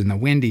headquarters in the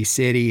Windy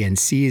City and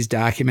seized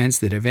documents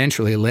that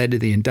eventually led to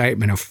the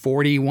indictment of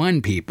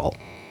 41 people.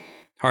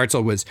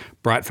 Hartzell was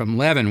brought from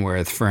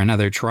Leavenworth for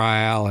another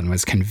trial and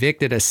was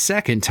convicted a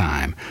second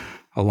time,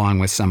 along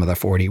with some of the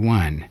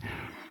 41.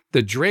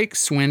 The Drake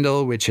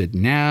swindle, which had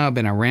now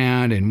been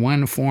around in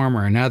one form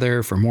or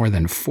another for more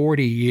than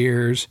 40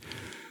 years,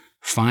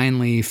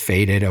 finally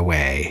faded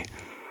away.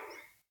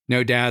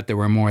 No doubt there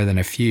were more than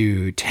a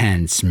few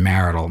tense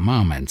marital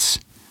moments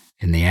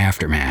in the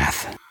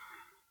aftermath.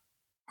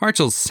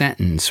 Hartzell's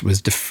sentence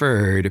was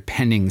deferred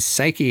pending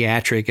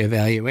psychiatric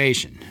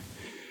evaluation.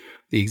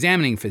 The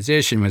examining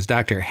physician was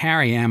Dr.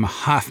 Harry M.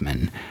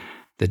 Hoffman,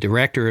 the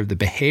director of the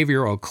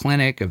Behavioral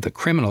Clinic of the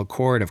Criminal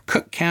Court of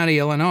Cook County,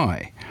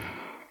 Illinois.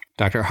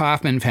 Dr.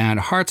 Hoffman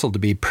found Hartzell to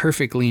be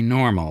perfectly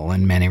normal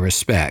in many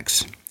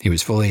respects. He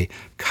was fully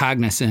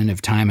cognizant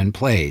of time and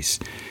place,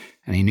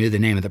 and he knew the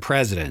name of the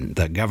president,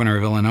 the governor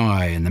of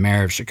Illinois, and the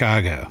mayor of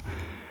Chicago.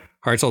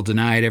 Hartzell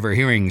denied ever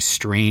hearing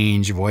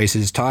strange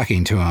voices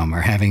talking to him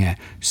or having a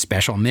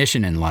special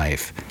mission in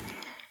life.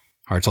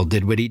 Hartzell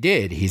did what he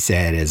did, he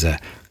said, as a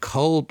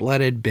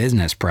cold-blooded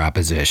business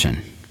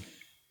proposition.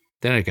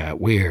 Then it got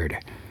weird.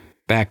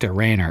 Back to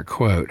Rayner,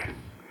 quote,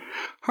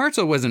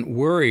 Hartzell wasn't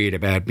worried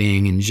about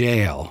being in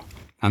jail.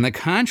 On the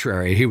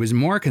contrary, he was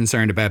more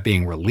concerned about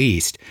being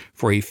released,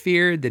 for he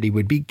feared that he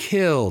would be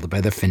killed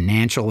by the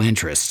financial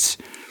interests.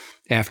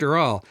 After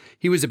all,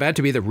 he was about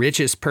to be the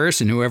richest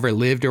person who ever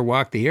lived or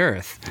walked the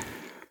earth.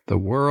 The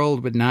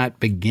world would not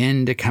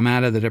begin to come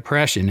out of the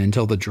Depression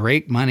until the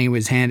Drake money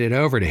was handed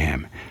over to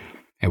him,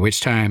 at which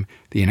time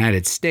the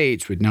United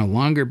States would no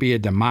longer be a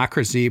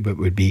democracy but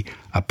would be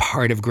a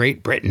part of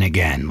Great Britain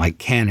again, like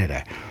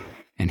Canada,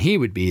 and he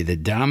would be the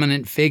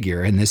dominant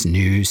figure in this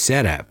new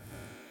setup.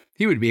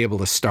 He would be able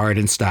to start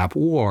and stop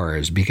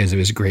wars because of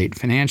his great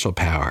financial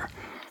power.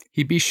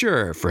 He'd be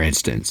sure, for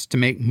instance, to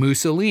make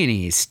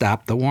Mussolini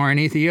stop the war in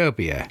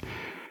Ethiopia.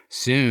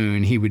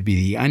 Soon he would be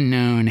the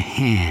unknown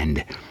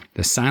hand,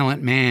 the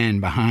silent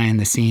man behind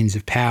the scenes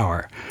of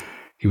power.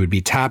 He would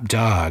be top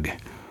dog.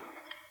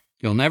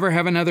 You'll never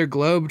have another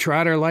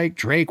globetrotter like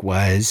Drake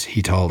was,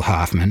 he told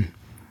Hoffman.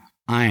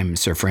 I'm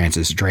Sir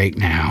Francis Drake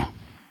now.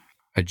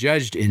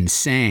 Adjudged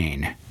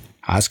insane,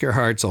 Oscar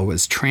Hartzell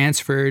was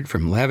transferred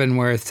from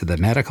Leavenworth to the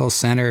Medical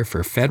Center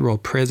for Federal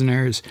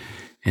Prisoners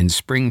in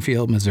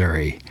Springfield,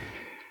 Missouri.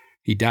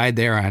 He died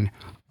there on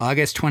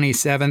August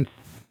 27,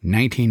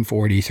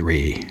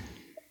 1943.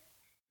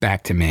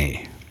 Back to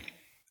me.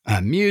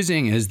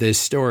 Amusing as this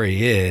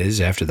story is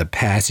after the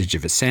passage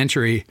of a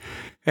century,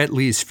 at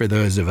least for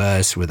those of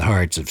us with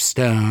hearts of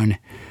stone,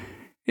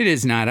 it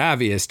is not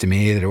obvious to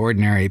me that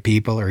ordinary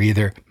people are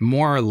either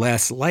more or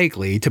less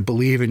likely to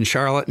believe in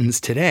charlatans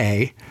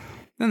today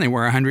than they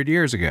were 100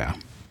 years ago.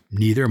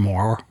 Neither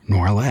more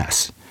nor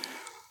less.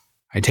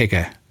 I take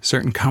a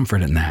certain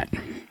comfort in that.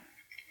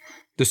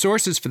 The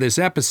sources for this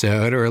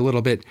episode are a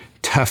little bit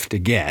tough to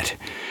get.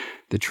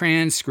 The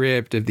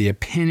transcript of the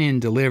opinion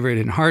delivered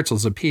in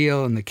Hartzell's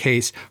appeal in the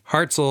case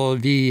Hartzell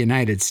v.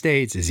 United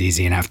States is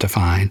easy enough to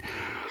find.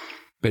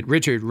 But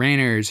Richard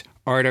Rayner's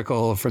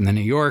article from The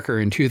New Yorker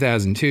in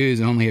 2002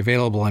 is only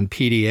available on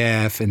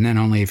PDF, and then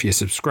only if you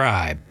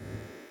subscribe.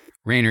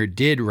 Rayner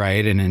did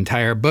write an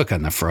entire book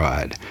on the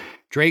fraud,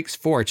 Drake's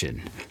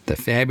Fortune, the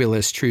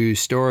fabulous true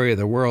story of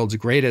the world's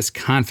greatest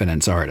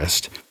confidence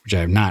artist, which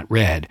I have not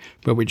read,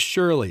 but which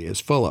surely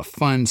is full of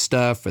fun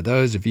stuff for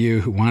those of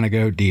you who want to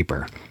go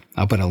deeper.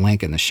 I'll put a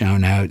link in the show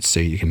notes so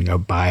you can go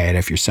buy it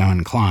if you're so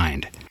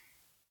inclined.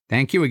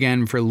 Thank you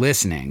again for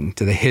listening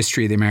to the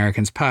History of the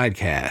Americans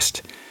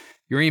podcast.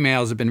 Your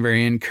emails have been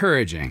very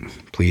encouraging.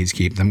 Please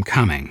keep them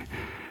coming.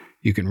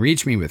 You can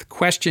reach me with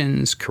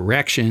questions,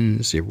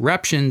 corrections,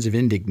 eruptions of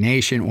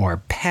indignation, or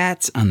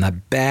pats on the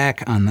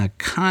back on the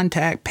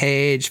contact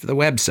page for the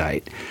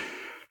website,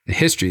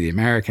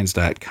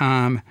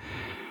 thehistoryoftheamericans.com,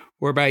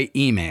 or by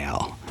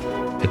email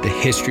at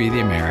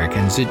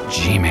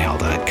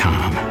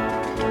thehistoryoftheamericans@gmail.com.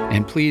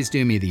 And please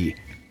do me the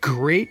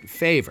great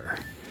favor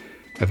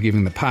of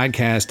giving the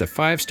podcast a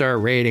 5-star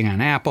rating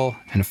on Apple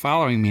and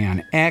following me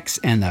on X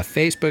and the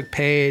Facebook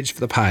page for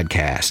the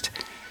podcast.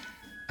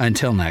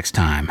 Until next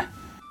time.